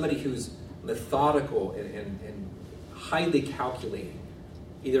 it's somebody who's methodical and highly calculating.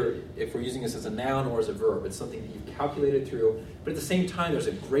 Either if we're using this as a noun or as a verb, it's something that you've calculated through, but at the same time there's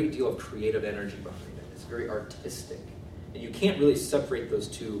a great deal of creative energy behind it. It's very artistic. And you can't really separate those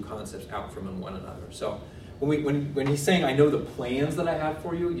two concepts out from one another. So when he's saying, I know the plans that I have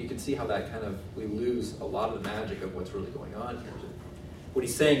for you, you can see how that kind of, we lose a lot of the magic of what's really going on here. What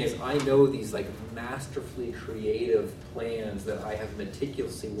he's saying is, I know these like masterfully creative plans that I have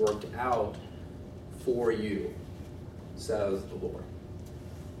meticulously worked out for you, says the Lord.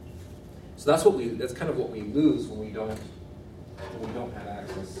 So that's kind of what we lose when we don't have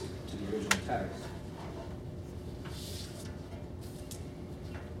access to the original text.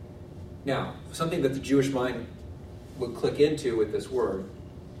 Now, something that the Jewish mind would click into with this word,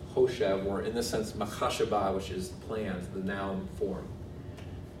 Hoshev, or in this sense, machashaba, which is plans, the noun form.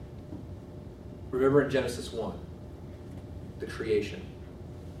 Remember in Genesis 1, the creation,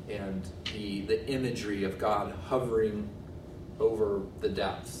 and the imagery of God hovering over the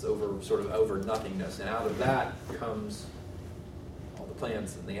depths, over nothingness, and out of that comes all the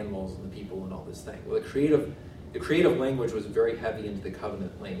plants and the animals and the people and all this thing. Well, the creative language was very heavy into the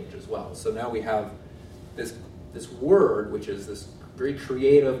covenant language as well. So now we have this word, which is this very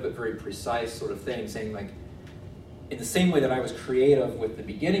creative but very precise sort of thing, saying like, in the same way that I was creative with the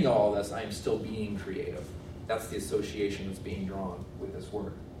beginning of all this, I am still being creative. That's the association that's being drawn with this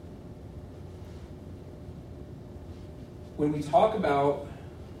word. When we talk about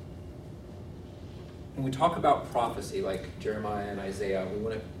prophecy, like Jeremiah and Isaiah,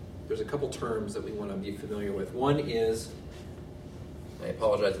 there's a couple terms that we want to be familiar with. One is, I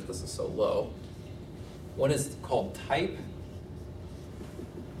apologize if this is so low. One is called type,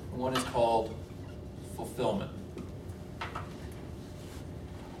 and one is called fulfillment.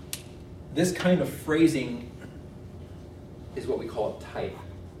 This kind of phrasing is what we call a type.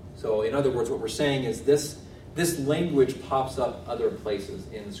 So in other words, what we're saying is this language pops up other places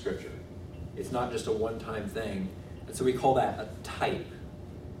in Scripture. It's not just a one-time thing. And so we call that a type.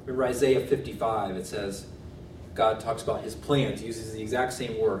 Remember Isaiah 55, it says, God talks about his plans. He uses the exact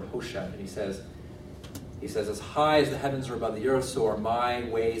same word, Hoshev, and he says, as high as the heavens are above the earth, so are my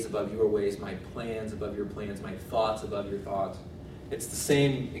ways above your ways, my plans above your plans, my thoughts above your thoughts. It's the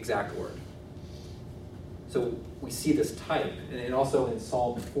same exact word. So we see this type, and also in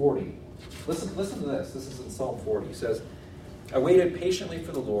Psalm 40. Listen to this. This is in Psalm 40. He says, I waited patiently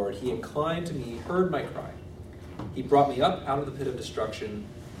for the Lord. He inclined to me, heard my cry. He brought me up out of the pit of destruction,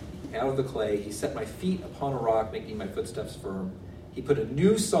 out of the clay. He set my feet upon a rock, making my footsteps firm. He put a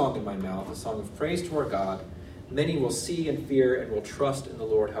new song in my mouth, a song of praise to our God. Many will see and fear and will trust in the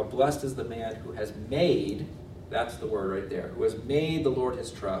Lord. How blessed is the man who has made, that's the word right there, who has made the Lord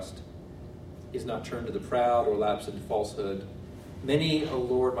his trust. He is not turned to the proud or lapsed into falsehood. Many, O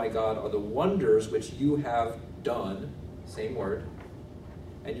Lord my God, are the wonders which you have done, same word,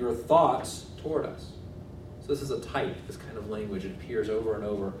 and your thoughts toward us. So this is a type, this kind of language. It appears over and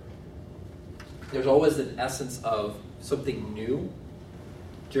over. There's always an essence of something new.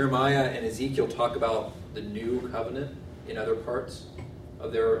 Jeremiah and Ezekiel talk about the new covenant in other parts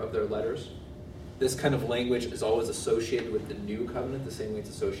of their letters. This kind of language is always associated with the new covenant the same way it's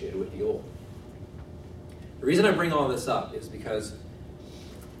associated with the old. The reason I bring all this up is because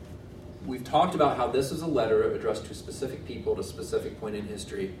we've talked about how this is a letter addressed to specific people at a specific point in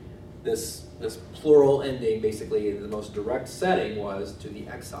history. This plural ending, basically, in the most direct setting was to the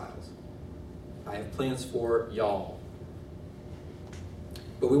exiles. I have plans for y'all.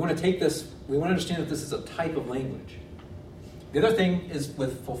 But we want to take this, we want to understand that this is a type of language. The other thing is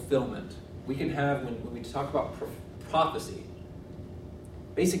with fulfillment. We can have, when we talk about prophecy,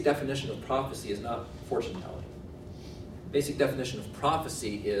 basic definition of prophecy is not fortune telling. Basic definition of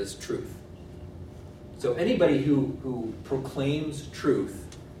prophecy is truth. So anybody who proclaims truth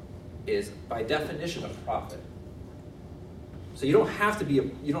is by definition a prophet. So you don't have to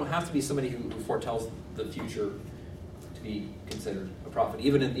be somebody who foretells the future to be considered a prophet,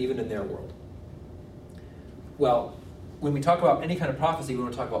 even in their world. Well, when we talk about any kind of prophecy, we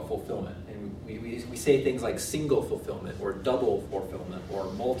want to talk about fulfillment, and we say things like single fulfillment or double fulfillment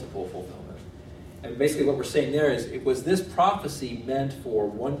or multiple fulfillment. And basically what we're saying there is, was this prophecy meant for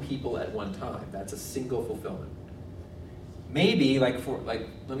one people at one time? That's a single fulfillment. Maybe, let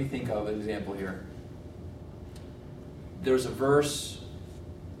me think of an example here. There's a verse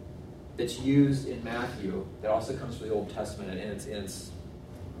that's used in Matthew that also comes from the Old Testament, and it's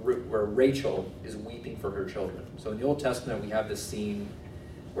where Rachel is weeping for her children. So in the Old Testament, we have this scene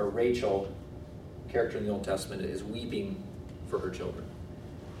where Rachel, character in the Old Testament, is weeping for her children.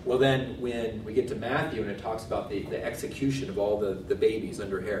 Well, then when we get to Matthew and it talks about the execution of all the babies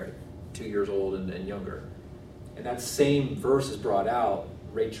under Herod, 2 years old and younger, and that same verse is brought out,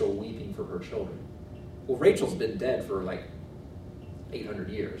 Rachel weeping for her children. Well, Rachel's been dead for 800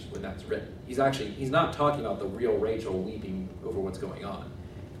 years when that's written. He's not talking about the real Rachel weeping over what's going on.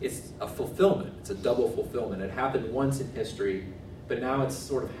 It's a fulfillment. It's a double fulfillment. It happened once in history, but now it's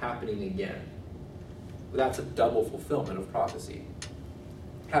sort of happening again. That's a double fulfillment of prophecy.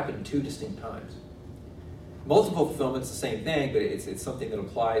 Happened 2 distinct times. Multiple fulfillment's the same thing, but it's something that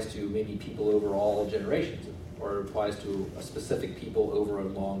applies to maybe people over all generations, or applies to a specific people over a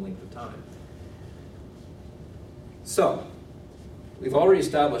long length of time. So, we've already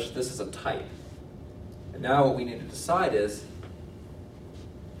established this is a type. And now what we need to decide is,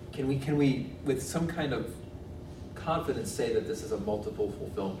 can we with some kind of confidence say that this is a multiple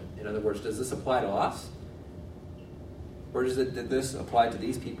fulfillment? In other words, does this apply to us? Or did this apply to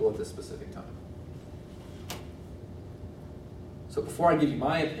these people at this specific time? So before I give you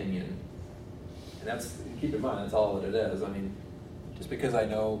my opinion, and keep in mind, that's all that it is. I mean, just because I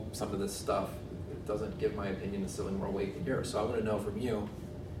know some of this stuff, it doesn't give my opinion necessarily more weight than yours. So I want to know from you,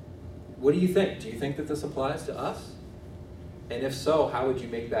 what do you think? Do you think that this applies to us? And if so, how would you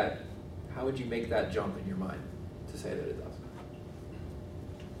make that jump in your mind to say that it does?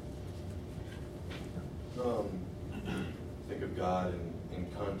 Think of God in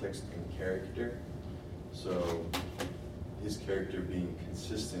context and character. So his character being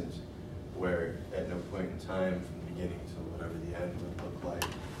consistent, where at no point in time from the beginning to whatever the end would look like,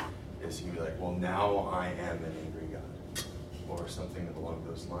 is he be like, well, now I am an angry God, or something along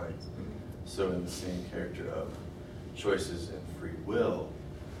those lines. So in the same character of choices and free will,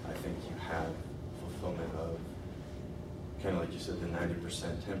 I think you have fulfillment of, kind of like you said, the 90%, 10%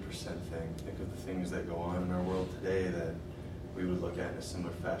 thing. Think of the things that go on in our world today that we would look at in a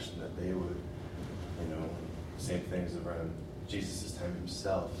similar fashion that they would, same things around Jesus' time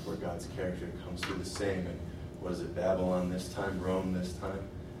himself, where God's character comes through the same. And what is it, Babylon this time, Rome this time?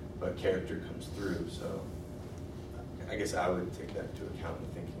 But character comes through. So I guess I would take that into account in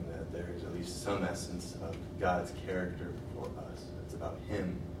thinking that there is at least some essence of God's character for us. It's about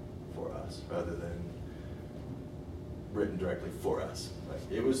him for us, rather than written directly for us. Like,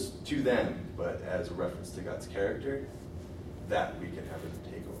 it was to them, but as a reference to God's character, that we can have as a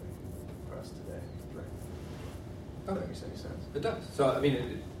takeaway for us today. Right? If that makes any sense. It does. So, I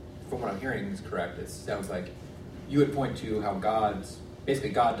mean, from what I'm hearing is correct. It sounds like you would point to how God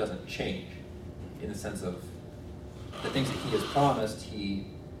doesn't change, in the sense of the things that he has promised, he's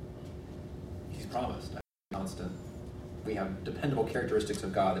promised. Constant. We have dependable characteristics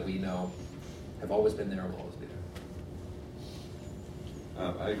of God that we know have always been there and will always be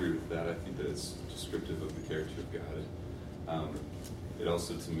there. I agree with that. I think that it's descriptive of the character of God. It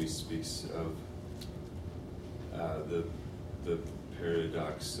also, to me, speaks of the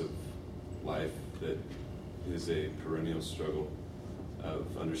paradox of life, that is a perennial struggle of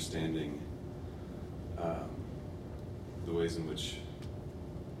understanding the ways in which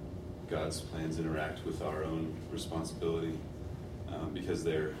God's plans interact with our own responsibility, because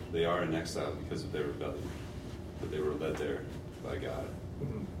they are in exile because of their rebellion, but they were led there by God.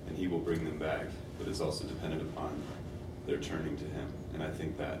 Mm-hmm. And he will bring them back, but it's also dependent upon their turning to him. And I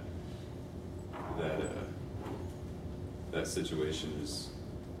think that situation is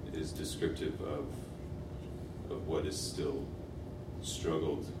is descriptive of what is still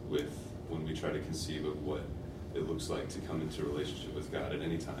struggled with when we try to conceive of what it looks like to come into relationship with God at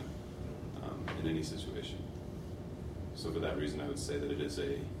any time, in any situation. So for that reason, I would say that it is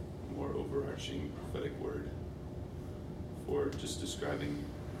a more overarching prophetic word for just describing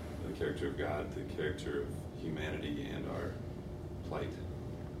the character of God, the character of humanity, and our plight.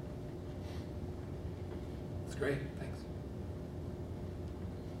 That's great. Thanks.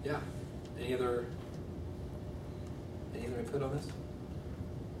 Yeah. Any other input on this?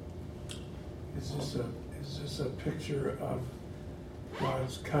 Is this a picture of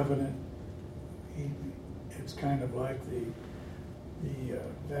God's covenant? It's kind of like the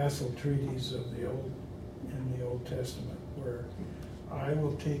vassal treaties of in the Old Testament, where I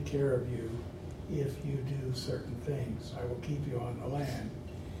will take care of you if you do certain things. I will keep you on the land,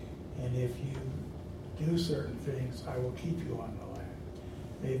 and if you do certain things, I will keep you on the land.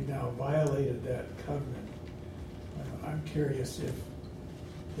 They've now violated that covenant. I'm curious if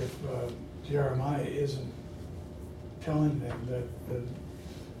Jeremiah isn't telling them that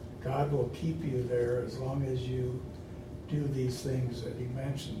God will keep you there as long as you do these things that he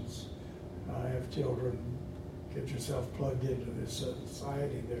mentions. Have children, get yourself plugged into this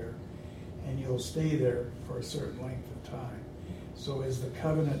society there, and you'll stay there for a certain length of time. So is the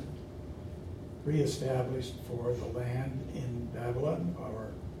covenant reestablished for the land in Babylon,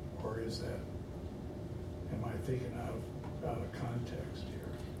 or is that, am I thinking out of context here?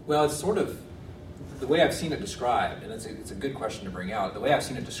 Well, it's sort of, the way I've seen it described, and it's a good question to bring out, the way I've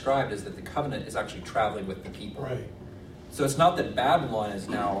seen it described is that the covenant is actually traveling with the people. Right. So it's not that Babylon is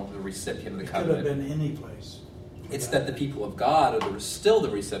now the recipient of the covenant. It could have been any place. It's that the people of God are still the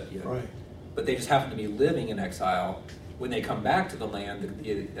recipient. Right. But they just happen to be living in exile. When they come back to the land,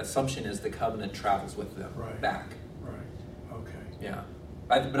 the assumption is the covenant travels with them back. Right. Okay. Yeah.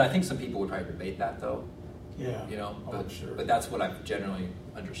 But I think some people would probably debate that, though. Yeah. You know, I'm sure. But that's what I've generally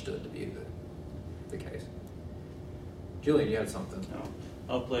understood to be the case. Julian, you had something. No,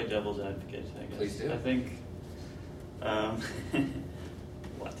 I'll play devil's advocate, I guess. Please do. I think,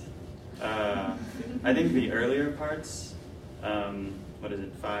 what? I think the earlier parts, 5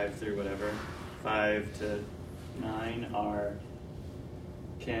 through whatever, 5 to 9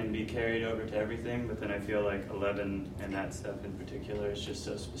 can be carried over to everything, but then I feel like 11 and that stuff in particular is just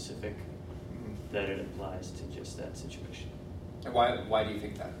so specific that it applies to just that situation. And why do you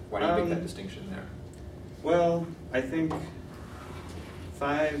think that? Why do you make that distinction there? Well, I think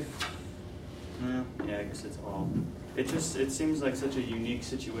 5, I guess it's all. It seems like such a unique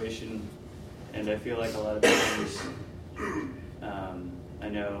situation, and I feel like a lot of times, I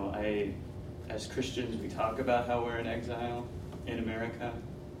know as Christians, we talk about how we're in exile in America,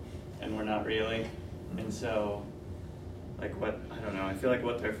 and we're not really, and so, I feel like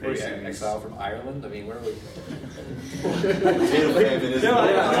what they're facing is... Exile from Ireland? I mean, where are we?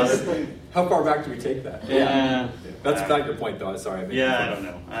 How far back do we take that? Yeah. That's not your point, though. Sorry. I don't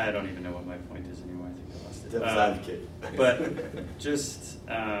know. I don't even know what my point is anymore. I think I lost it. Devil's advocate. But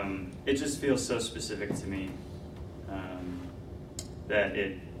it just feels so specific to me that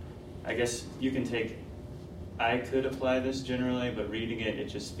I guess you can take... I could apply this generally, but reading it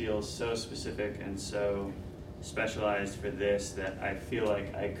just feels so specific and so specialized for this that I feel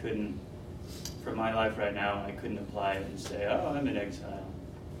like I couldn't, for my life right now, I couldn't apply it and say, oh, I'm in exile.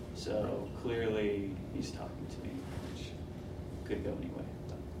 So clearly he's talking to me, which could go anyway.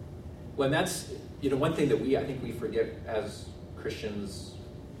 But. Well, and that's, one thing that I think we forget as Christians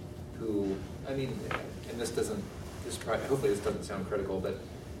who, and hopefully this doesn't sound critical, but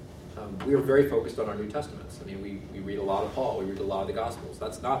we are very focused on our New Testaments. I mean, we read a lot of Paul, we read a lot of the Gospels.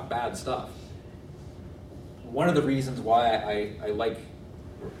 That's not bad stuff. One of the reasons why I like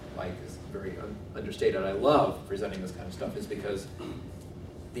is very understated, I love presenting this kind of stuff, is because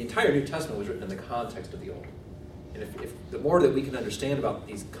the entire New Testament was written in the context of the Old. And if the more that we can understand about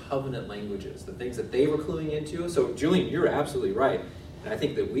these covenant languages, the things that they were cluing into, so Julian, you're absolutely right. And I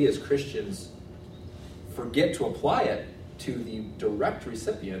think that we as Christians forget to apply it to the direct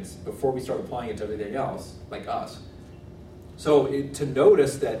recipients before we start applying it to everything else, like us. So to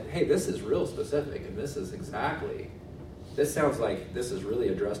notice that, hey, this is real specific, and this sounds like this is really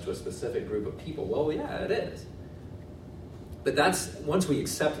addressed to a specific group of people. Well, yeah, it is. But once we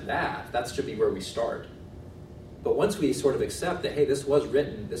accept that should be where we start. But once we sort of accept that, hey, this was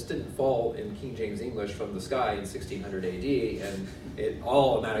written, this didn't fall in King James English from the sky in 1600 AD, and it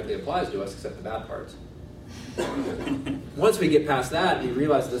all automatically applies to us except the bad parts. Once we get past that, we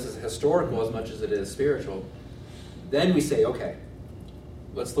realize this is historical as much as it is spiritual. Then we say, okay,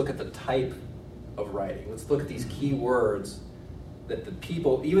 let's look at the type of writing. Let's look at these key words that the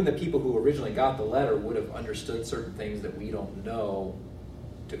people, even the people who originally got the letter, would have understood certain things that we don't know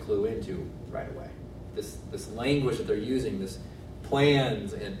to clue into right away. This language that they're using, this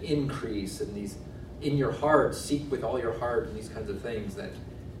plans and increase and these in your heart, seek with all your heart, and these kinds of things that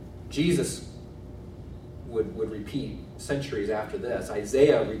Jesus would repeat centuries after this.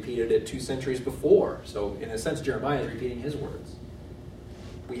 Isaiah repeated it 2 centuries before. So in a sense, Jeremiah is repeating his words.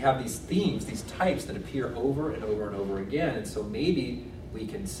 We have these themes, these types that appear over and over and over again. And so maybe we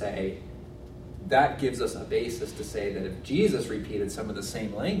can say that gives us a basis to say that if Jesus repeated some of the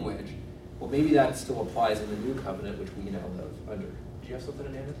same language, well, maybe that still applies in the new covenant, which we now live under. Do you have something,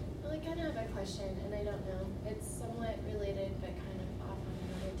 Amanda? Well, I kind of have a question, and I don't know. It's somewhat related, but kind of off on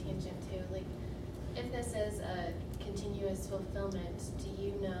another tangent too. Like, if this is a continuous fulfillment, do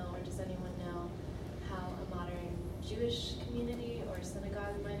you know, or does anyone know, how a modern Jewish community or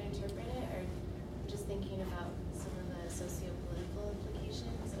synagogue might interpret it? Or I'm just thinking about some of the socio-political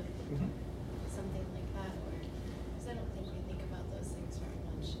implications of something like that, or because I don't think we think about those things very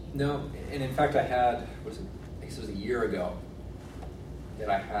much. No, and in fact, I had, I guess it was a year ago, that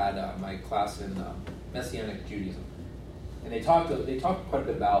I had my class in Messianic Judaism, and they talked quite a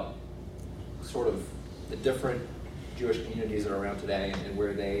bit about sort of the different Jewish communities that are around today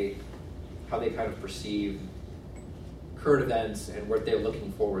and how they kind of perceive current events and what they're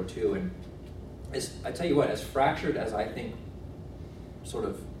looking forward to. And I tell you what, as fractured as I think sort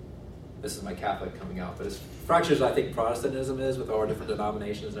of, this is my Catholic coming out, but as fractured as I think Protestantism is with all our different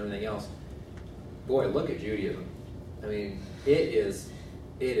denominations and everything else, boy, look at Judaism. I mean, it is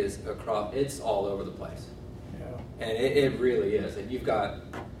across, it's all over the place. Yeah. And it really is. And you've got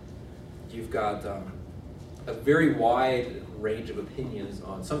a very wide range of opinions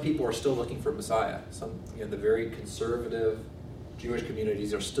on. Some people are still looking for Messiah. Some, the very conservative Jewish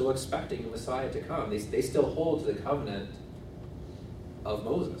communities are still expecting a Messiah to come. They still hold to the covenant of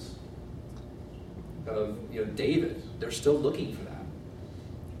Moses, of David. They're still looking for that.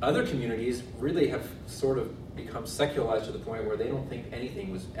 Other communities really have sort of become secularized to the point where they don't think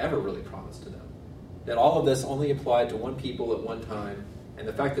anything was ever really promised to them. That all of this only applied to one people at one time, and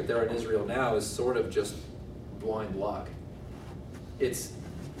the fact that they're in Israel now is sort of just blind luck.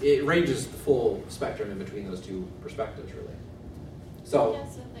 It ranges the full spectrum in between those two perspectives, really. So, I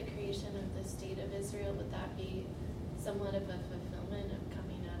guess with the creation of the state of Israel, would that be somewhat of a fulfillment of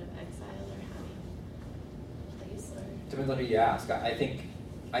coming out of exile or having a place? Or depends on who you ask. I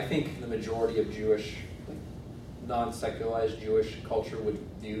think the majority of Jewish, non-secularized Jewish culture would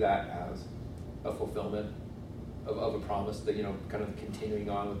view that as a fulfillment of a promise, that kind of continuing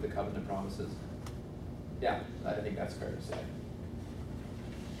on with the covenant promises. Yeah, I think that's fair to say.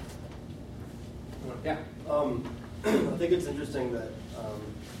 Yeah. I think it's interesting that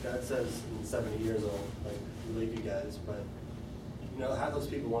God says in 70 years I'll leave you guys, but how those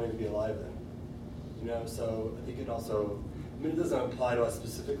people wanting to be alive then? So I think it also, it doesn't apply to us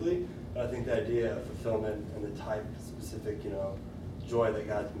specifically, but I think the idea of fulfillment and the type specific, joy that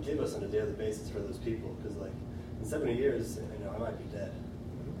God can give us on a daily basis for those people, because in 70 years, I might be dead.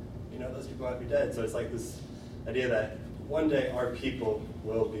 Those people might be dead. So it's like this idea that one day our people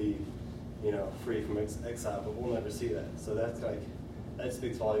will be, free from exile, but we'll never see that. So that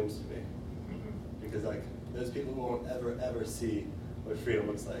speaks volumes to me. Because those people won't ever see what freedom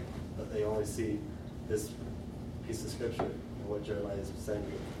looks like, but they only see this piece of scripture and what Jeremiah is saying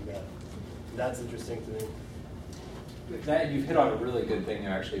to God. That's interesting to me. That, you've hit on a really good thing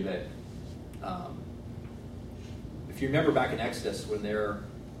there, actually, that if you remember back in Exodus when they're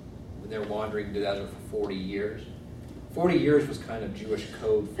wandering the desert for 40 years, 40 years was kind of Jewish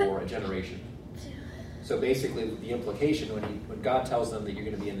code for a generation. So basically the implication when God tells them that you're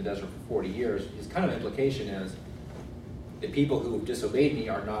going to be in the desert for 40 years, his kind of implication is the people who have disobeyed me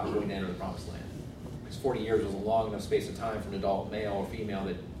are not going to enter the promised land. Because 40 years was a long enough space of time for an adult male or female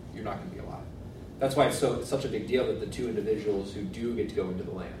that you're not going to be alive. That's why it's such a big deal that the two individuals who do get to go into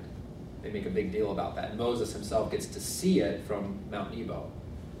the land, they make a big deal about that. And Moses himself gets to see it from Mount Nebo.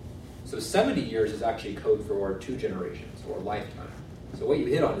 So 70 years is actually code for 2 generations or a lifetime. So what you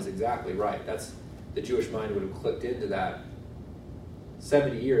hit on is exactly right. That's the Jewish mind would have clicked into that.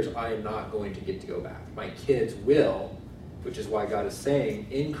 70 years, I am not going to get to go back. My kids will, which is why God is saying,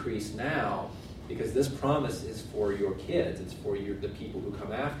 increase now, because this promise is for your kids. It's for the people who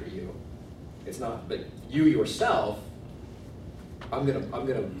come after you. It's not, but you yourself, I'm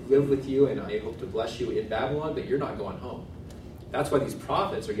gonna live with you, and I hope to bless you in Babylon, but you're not going home. That's why these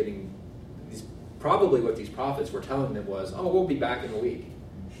prophets are getting, probably what these prophets were telling them was, oh, we'll be back in a week.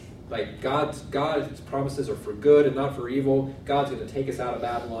 God's promises are for good and not for evil. God's going to take us out of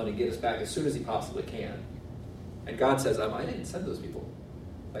Babylon and get us back as soon as he possibly can. And God says, I didn't send those people.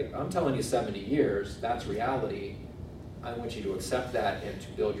 Like, I'm telling you 70 years, that's reality. I want you to accept that and to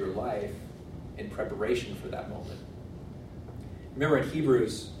build your life in preparation for that moment. Remember in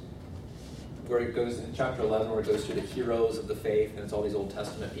Hebrews, where it goes in chapter 11, where it goes through the heroes of the faith, and it's all these Old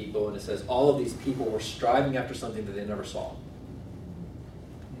Testament people, and it says all of these people were striving after something that they never saw.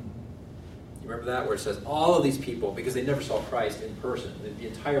 You remember that? Where it says all of these people, because they never saw Christ in person. The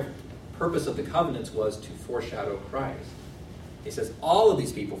entire purpose of the covenants was to foreshadow Christ. He says all of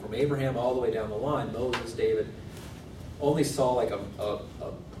these people, from Abraham all the way down the line, Moses, David, only saw like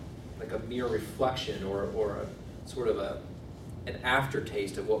a mere reflection or a sort of an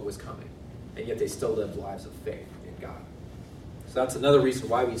aftertaste of what was coming. And yet they still lived lives of faith in God. So that's another reason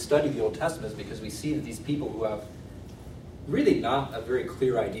why we study the Old Testament, is because we see that these people who have really not a very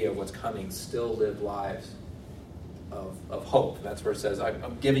clear idea of what's coming still live lives of hope. That's where it says,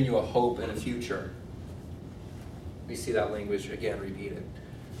 I'm giving you a hope and a future. We see that language again repeated.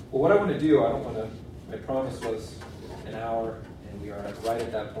 Well, what I want to do, my promise was an hour, and we are right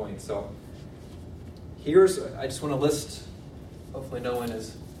at that point. So I just want to list, hopefully no one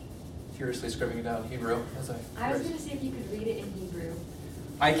is furiously scribbling down Hebrew. I was going to see if you could read it in Hebrew.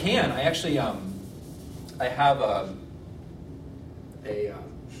 I can. I actually, I have a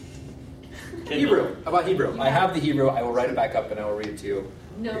Hebrew. How about Hebrew? Yeah. I have the Hebrew. I will write it back up and I will read it to you.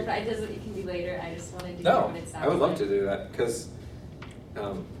 No, but it can be later. I just wanted to No, hear what it sounds I would love like. to do that, because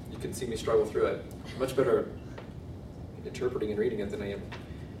you can see me struggle through it. I'm much better interpreting and reading it than I am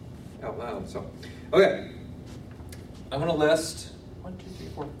out loud. So, okay. I want to list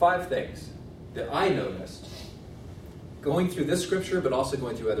 5 things that I noticed going through this scripture, but also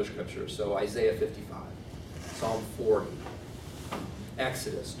going through other scriptures. So Isaiah 55, Psalm 40,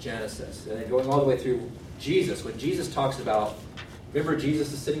 Exodus, Genesis, and then going all the way through Jesus. When Jesus talks about, remember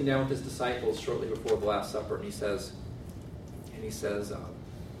Jesus is sitting down with his disciples shortly before the Last Supper, and he says,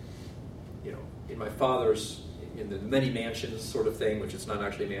 in my Father's, in the many mansions sort of thing, which it's not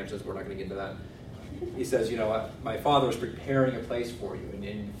actually mansions, we're not going to get into that. He says, my Father is preparing a place for you, and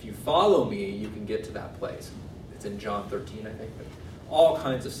if you follow me, you can get to that place. It's in John 13, I think, but all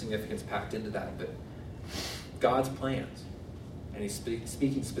kinds of significance packed into that, but God's plans. And he's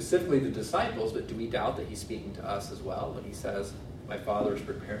speaking specifically to the disciples, but do we doubt that he's speaking to us as well when he says, my Father is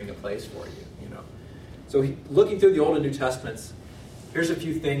preparing a place for you, So looking through the Old and New Testaments, here's a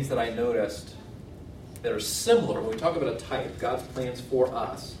few things that I noticed that are similar. When we talk about a type, God's plans for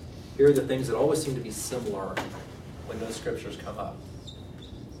us, here are the things that always seem to be similar when those scriptures come up.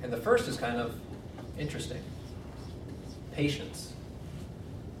 And the first is kind of interesting. Patience.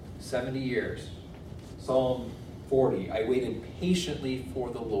 70 years. Psalm 40, I waited patiently for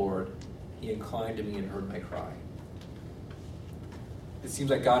the Lord. He inclined to me and heard my cry. It seems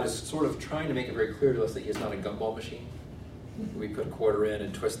like God is sort of trying to make it very clear to us that he is not a gumball machine. We put a quarter in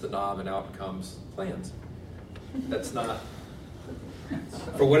and twist the knob and out comes plans. That's not,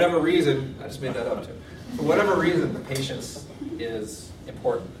 for whatever reason, I just made that up too. For whatever reason, the patience is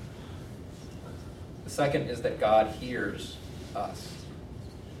important. The second is that God hears us.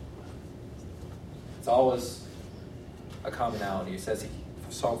 It's always a commonality. It says,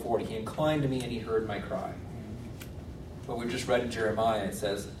 Psalm 40, he inclined to me and he heard my cry. What we've just read in Jeremiah, it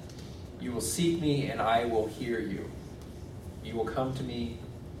says, you will seek me and I will hear you. You will come to me,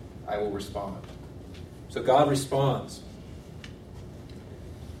 I will respond. So God responds.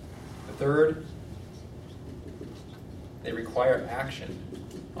 The third, they require action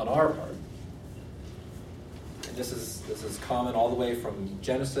on our part. And this is common all the way from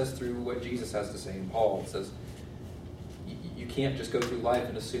Genesis through what Jesus has to say in Paul. It says, you can't just go through life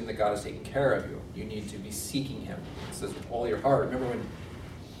and assume that God is taking care of you. You need to be seeking him. It says with all your heart. Remember when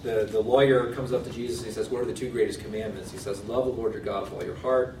the lawyer comes up to Jesus and he says, what are the 2 greatest commandments? He says, love the Lord your God with all your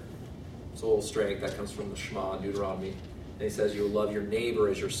heart, soul, strength. That comes from the Shema, Deuteronomy. And he says, you'll love your neighbor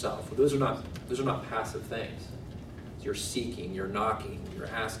as yourself. Well, those are not passive things. You're seeking, you're knocking, you're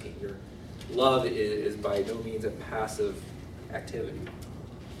asking. Your love is by no means a passive activity.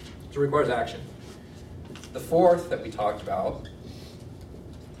 So it requires action. The fourth that we talked about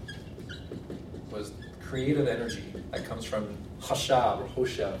was creative energy that comes from hashab or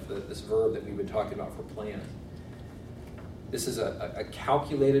hoshev, this verb that we've been talking about for plan. This is a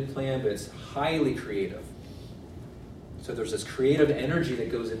calculated plan, but it's highly creative. So there's this creative energy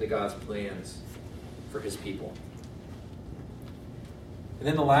that goes into God's plans for his people. And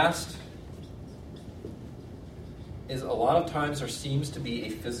then the last is a lot of times there seems to be a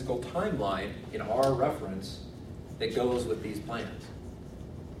physical timeline in our reference that goes with these plans.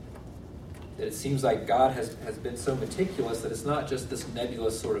 That it seems like God has been so meticulous that it's not just this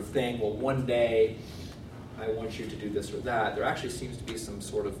nebulous sort of thing, well, one day I want you to do this or that. There actually seems to be some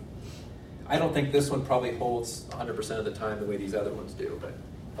sort of, I don't think this one probably holds 100% of the time the way these other ones do, but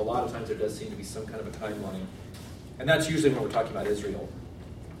a lot of times there does seem to be some kind of a timeline. And that's usually when we're talking about Israel.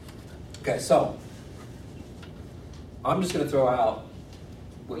 Okay, so I'm just going to throw out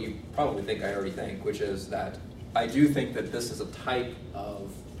what you probably think I already think, which is that I do think that this is a type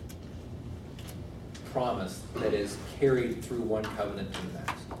of promise that is carried through one covenant to the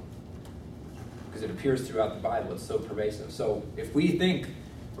next. Because it appears throughout the Bible, it's so pervasive. So if we think,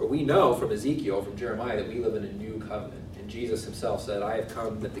 or we know from Ezekiel, from Jeremiah, that we live in a new covenant, and Jesus himself said, I have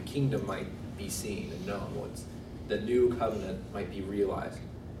come that the kingdom might be seen and known, once the new covenant might be realized.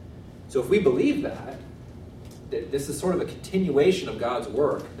 So if we believe that this is sort of a continuation of God's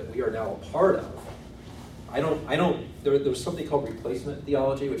work that we are now a part of, there's something called replacement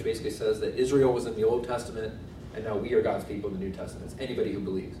theology, which basically says that Israel was in the Old Testament, and now we are God's people in the New Testament. It's anybody who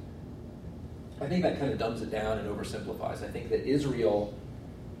believes. I think that kind of dumbs it down and oversimplifies. I think that Israel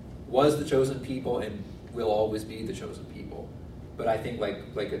was the chosen people and will always be the chosen people. But I think like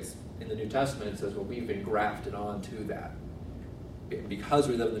it's in the New Testament, it says, well, we've been grafted onto that. Because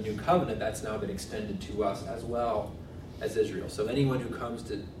we live in the new covenant, that's now been extended to us as well as Israel. So anyone who comes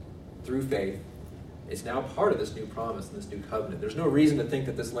through faith is now part of this new promise and this new covenant. There's no reason to think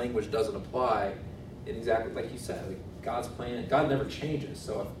that this language doesn't apply in exactly like you said. Like God's plan, God never changes.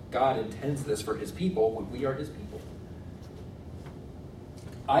 So if God intends this for his people, we are his people.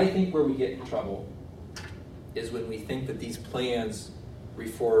 I think where we get in trouble is when we think that these plans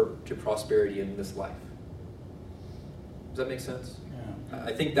refer to prosperity in this life. Does that make sense? Yeah.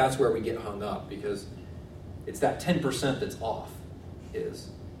 I think that's where we get hung up, because it's that 10% that's off, is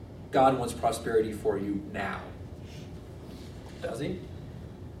God wants prosperity for you now. Does he?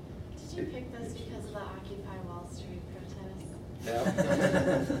 Did you pick this because of the Occupy Wall Street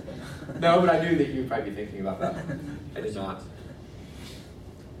protest? No. No, but I knew that you'd probably be thinking about that. I did not.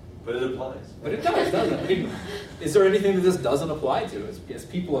 But it applies. But it does, doesn't it? I mean, is there anything that this doesn't apply to? As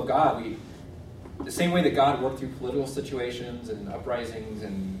people of God, the same way that God worked through political situations and uprisings,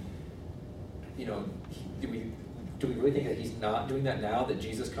 and do we really think that he's not doing that now that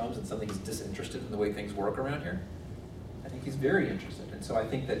Jesus comes and suddenly he's disinterested in the way things work around here? I think he's very interested. And so I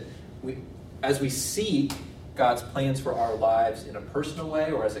think that as we seek God's plans for our lives in a personal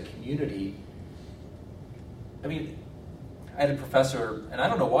way or as a community, I mean, I had a professor, and I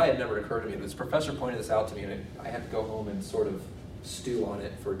don't know why it never occurred to me, but this professor pointed this out to me, and I had to go home and sort of stew on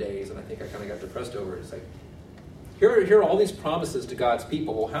it for days, and I think I kind of got depressed over it. It's like, here are all these promises to God's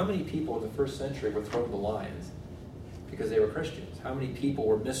people. Well, how many people in the first century were thrown to the lions because they were Christians? How many people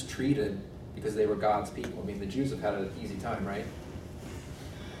were mistreated because they were God's people? I mean, the Jews have had an easy time, right?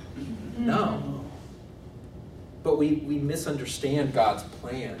 No. But we misunderstand God's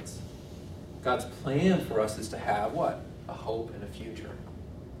plans. God's plan for us is to have what? A hope and a future.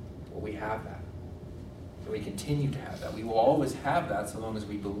 Well, we have that. And we continue to have that. We will always have that so long as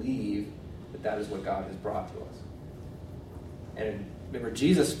we believe that that is what God has brought to us. And remember,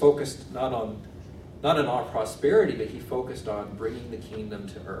 Jesus focused not on our prosperity, but he focused on bringing the kingdom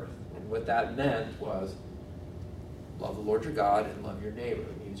to earth. And what that meant was love the Lord your God and love your neighbor.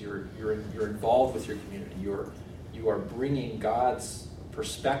 It means you're involved with your community. You are bringing God's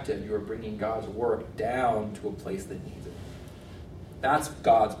perspective. You are bringing God's work down to a place that needs it. That's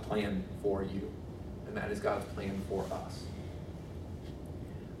God's plan for you. And that is God's plan for us.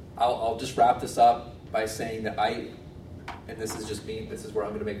 I'll just wrap this up by saying that and this is just me, this is where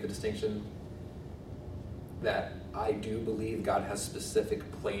I'm going to make the distinction, that I do believe God has specific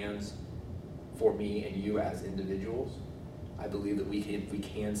plans for me and you as individuals. I believe that we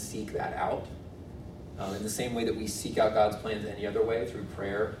can seek that out. In the same way that we seek out God's plans any other way, through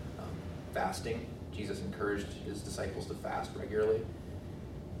prayer, fasting. Jesus encouraged his disciples to fast regularly.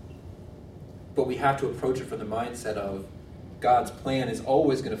 But we have to approach it from the mindset of God's plan is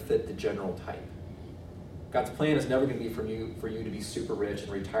always going to fit the general type. God's plan is never going to be for you to be super rich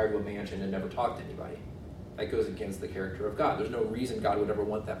and retire to a mansion and never talk to anybody. That goes against the character of God. There's no reason God would ever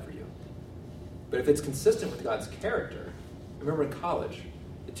want that for you. But if it's consistent with God's character, remember in college,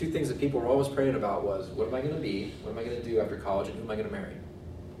 the two things that people were always praying about was, what am I going to be, what am I going to do after college, and who am I going to marry?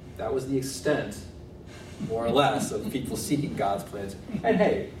 That was the extent, more or less, of people seeking God's plans. And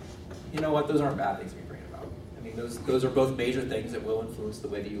hey, you know what? Those aren't bad things to be praying about. I mean, those are both major things that will influence the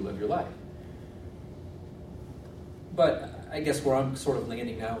way that you live your life. But I guess where I'm sort of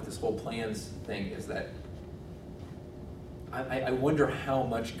landing now with this whole plans thing is that I wonder how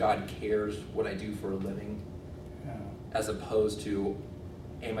much God cares what I do for a living, as opposed to,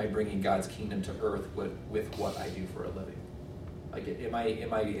 am I bringing God's kingdom to earth with what I do for a living? Like, am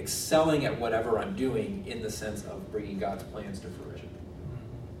I excelling at whatever I'm doing in the sense of bringing God's plans to fruition?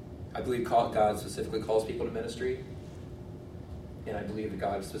 I believe God specifically calls people to ministry, and I believe that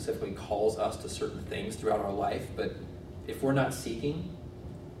God specifically calls us to certain things throughout our life, but if we're not seeking,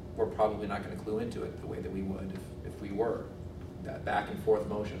 we're probably not going to clue into it the way that we would if we were. That back and forth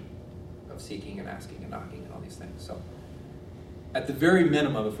motion of seeking and asking and knocking and all these things. So, at the very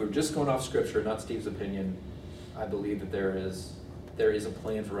minimum, if we're just going off Scripture, not Steve's opinion, I believe that there is a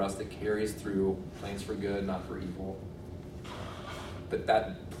plan for us that carries through, plans for good, not for evil. But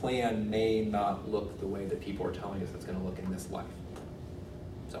that plan may not look the way that people are telling us it's going to look in this life.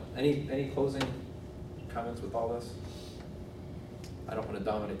 So, any closing comments with all this? I don't want to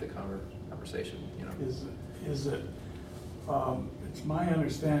dominate the conversation, you know. Is it? It's my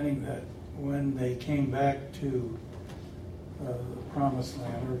understanding that when they came back to the Promised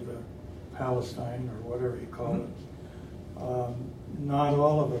Land, or the Palestine, or whatever you call it, not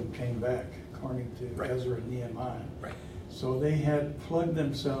all of them came back, according to Ezra and Nehemiah. Right. So they had plugged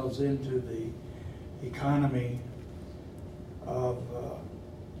themselves into the economy of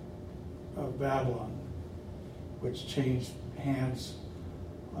Babylon, which changed hands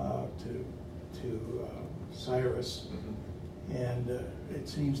to Cyrus. And it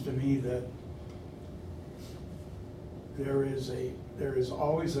seems to me that there is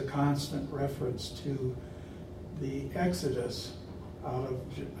always a constant reference to the Exodus out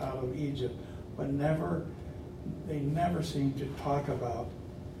of Egypt, but they never seem to talk about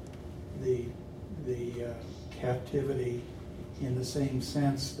the captivity in the same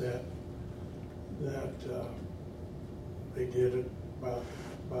sense that they did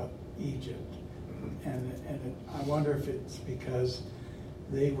about Egypt. And I wonder if it's because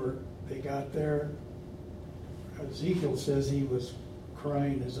they got there. Ezekiel says he was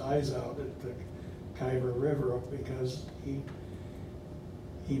crying his eyes out at the Khyber River because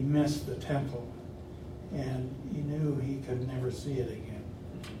he missed the temple, and he knew he could never see it again.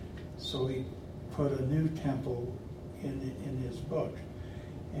 So he put a new temple in his book.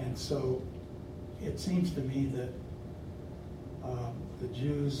 And so it seems to me that the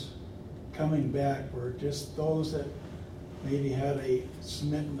Jews coming back were just those that maybe had a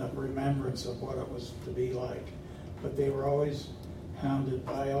smitten of remembrance of what it was to be like. But they were always hounded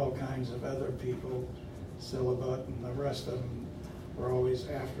by all kinds of other people, Silibut and the rest of them were always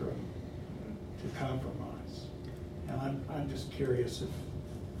after them to compromise. And I'm just curious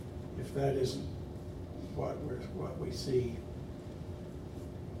if that isn't what we see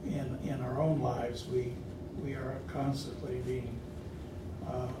in our own lives. We are constantly being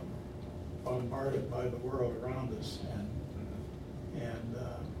bombarded by the world around us, and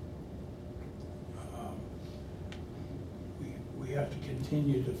we have to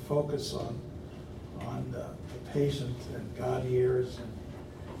continue to focus on the patient, and God hears,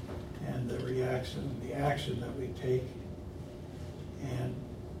 and the action that we take, and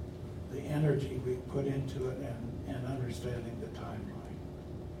the energy we put into it, and understanding the timeline.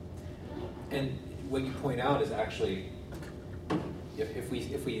 And what you point out is actually, if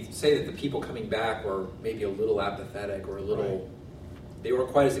we say that the people coming back were maybe a little apathetic or a little, they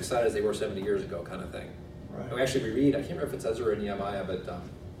weren't quite as excited as they were 70 years ago, kind of thing. Right. And we actually reread, I can't remember if it's Ezra or Nehemiah, but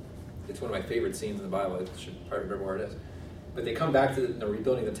it's one of my favorite scenes in the Bible. I should probably remember where it is. But they come back to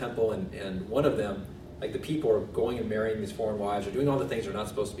rebuilding the temple, and one of them, like the people are going and marrying these foreign wives, are doing all the things they're not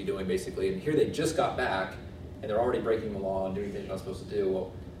supposed to be doing, basically. And here they just got back, and they're already breaking the law and doing things they're not supposed to do.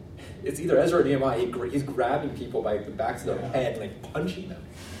 Well, it's either Ezra or Nehemiah. He's grabbing people by the backs of their head, like punching them.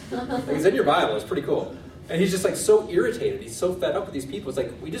 Like, it's in your Bible. It's pretty cool. And he's just like so irritated. He's so fed up with these people. It's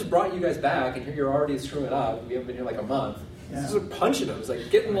like, we just brought you guys back, and here you're already screwing it up. We haven't been here like a month. Yeah. He's just punching them. It's like,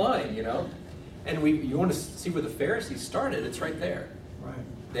 get in line, you know? And you want to see where the Pharisees started. It's right there. Right.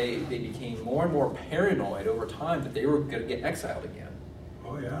 They became more and more paranoid over time that they were going to get exiled again.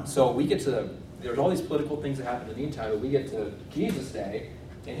 Oh, yeah. So we get to, there's all these political things that happen in the meantime, but we get to Jesus' day,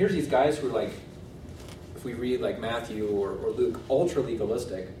 and here's these guys who are like, if we read like Matthew or Luke, ultra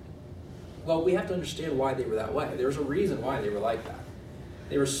legalistic. Well, we have to understand why they were that way. There's a reason why they were like that.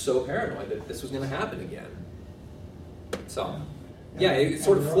 They were so paranoid that this was going to happen again. So, yeah, it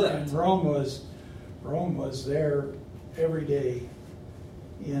sort of flipped. And Rome was there every day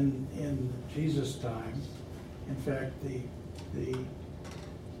in Jesus' time. In fact, the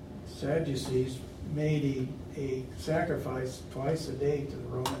Sadducees made a sacrifice twice a day to the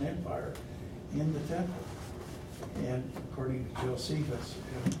Roman Empire in the temple, and according to Josephus.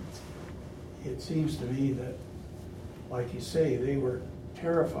 And it seems to me that, like you say, they were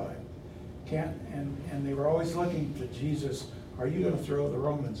terrified. And they were always looking to Jesus, are you going to throw the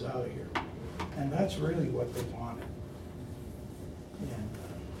Romans out of here? And that's really what they wanted.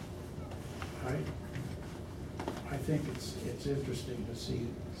 And I think it's interesting to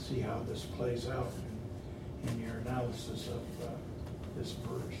see how this plays out in your analysis of this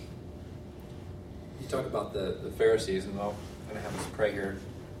verse. You talk about the Pharisees, and I'm going to have us pray here,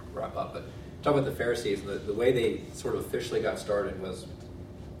 wrap up, but talk about the Pharisees. The way they sort of officially got started was,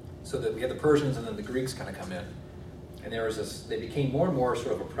 so that we had the Persians and then the Greeks kind of come in. And there was this, they became more and more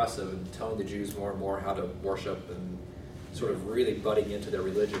sort of oppressive and telling the Jews more and more how to worship and sort of really butting into their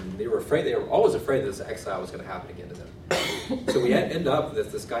religion. They were always afraid that this exile was going to happen again to them. So we end up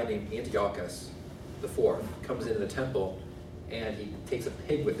with this guy named Antiochus IV comes into the temple, and he takes a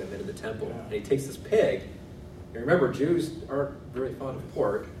pig with him into the temple. Yeah. And he takes this pig, and remember, Jews aren't very fond of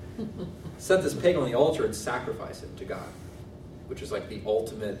pork, set this pig on the altar and sacrifice it to God, which is like the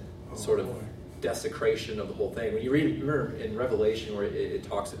ultimate sort of desecration of the whole thing. When you remember in Revelation where it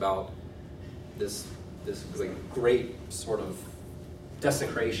talks about this like great sort of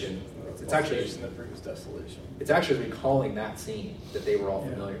desecration. It's actually that brings desolation. It's actually recalling that scene that they were all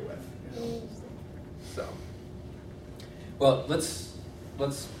familiar with. So, well, let's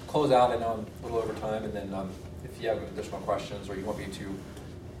close out. I know I'm a little over time, and then if you have additional questions or you want me to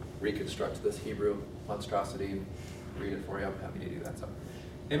reconstruct this Hebrew monstrosity and read it for you, I'm happy to do that. So,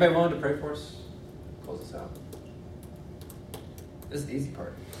 anybody willing to pray for us? Close us out. This is the easy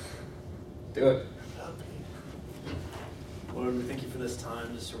part. Do it. Lord, we thank you for this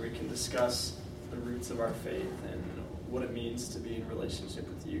time just so we can discuss the roots of our faith and what it means to be in relationship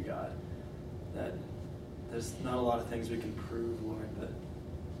with you, God. That there's not a lot of things we can prove, Lord, but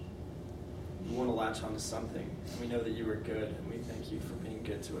we want to latch on to something. And we know that you are good, and we thank you for being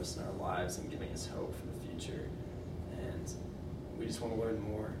good to us in our lives and giving us hope for the future. And we just want to learn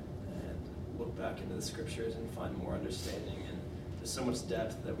more and look back into the scriptures and find more understanding. And there's so much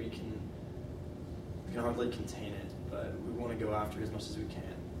depth that we can hardly contain it, but we want to go after it as much as we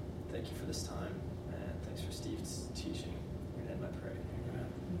can. Thank you for this time, and thanks for Steve's teaching. In your name I pray.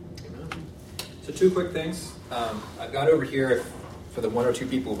 Amen. So 2 quick things. I've got over here, for the 1 or 2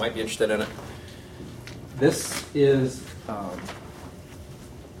 people who might be interested in it. This is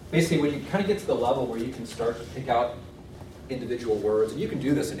basically when you kind of get to the level where you can start to pick out individual words, and you can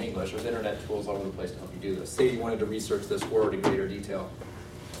do this in English. There's internet tools all over the place to help you do this. Say you wanted to research this word in greater detail.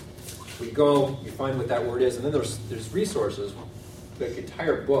 You go, you find what that word is, and then there's resources, like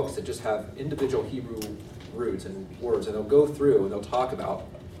entire books that just have individual Hebrew roots and words, and they'll go through and they'll talk about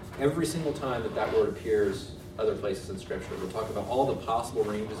every single time that word appears other places in Scripture. They'll talk about all the possible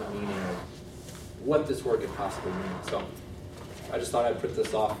ranges of meaning of what this word could possibly mean. So I just thought I'd put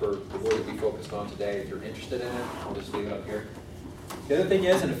this off for the word to be focused on today. If you're interested in it, I'll just leave it up here. The other thing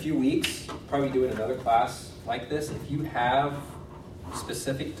is, in a few weeks, probably doing another class like this. If you have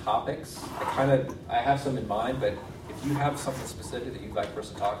specific topics, I have some in mind, but if you have something specific that you'd like for us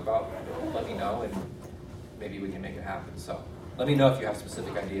to talk about, let me know, and maybe we can make it happen. So let me know if you have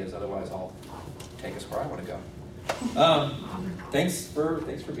specific ideas. Otherwise, I'll take us where I want to go. Thanks for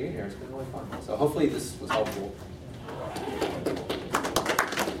being here. It's been really fun. So hopefully this was helpful.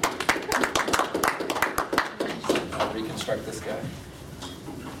 I'll reconstruct this guy.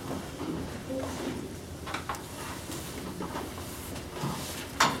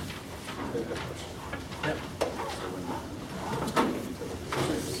 Yep.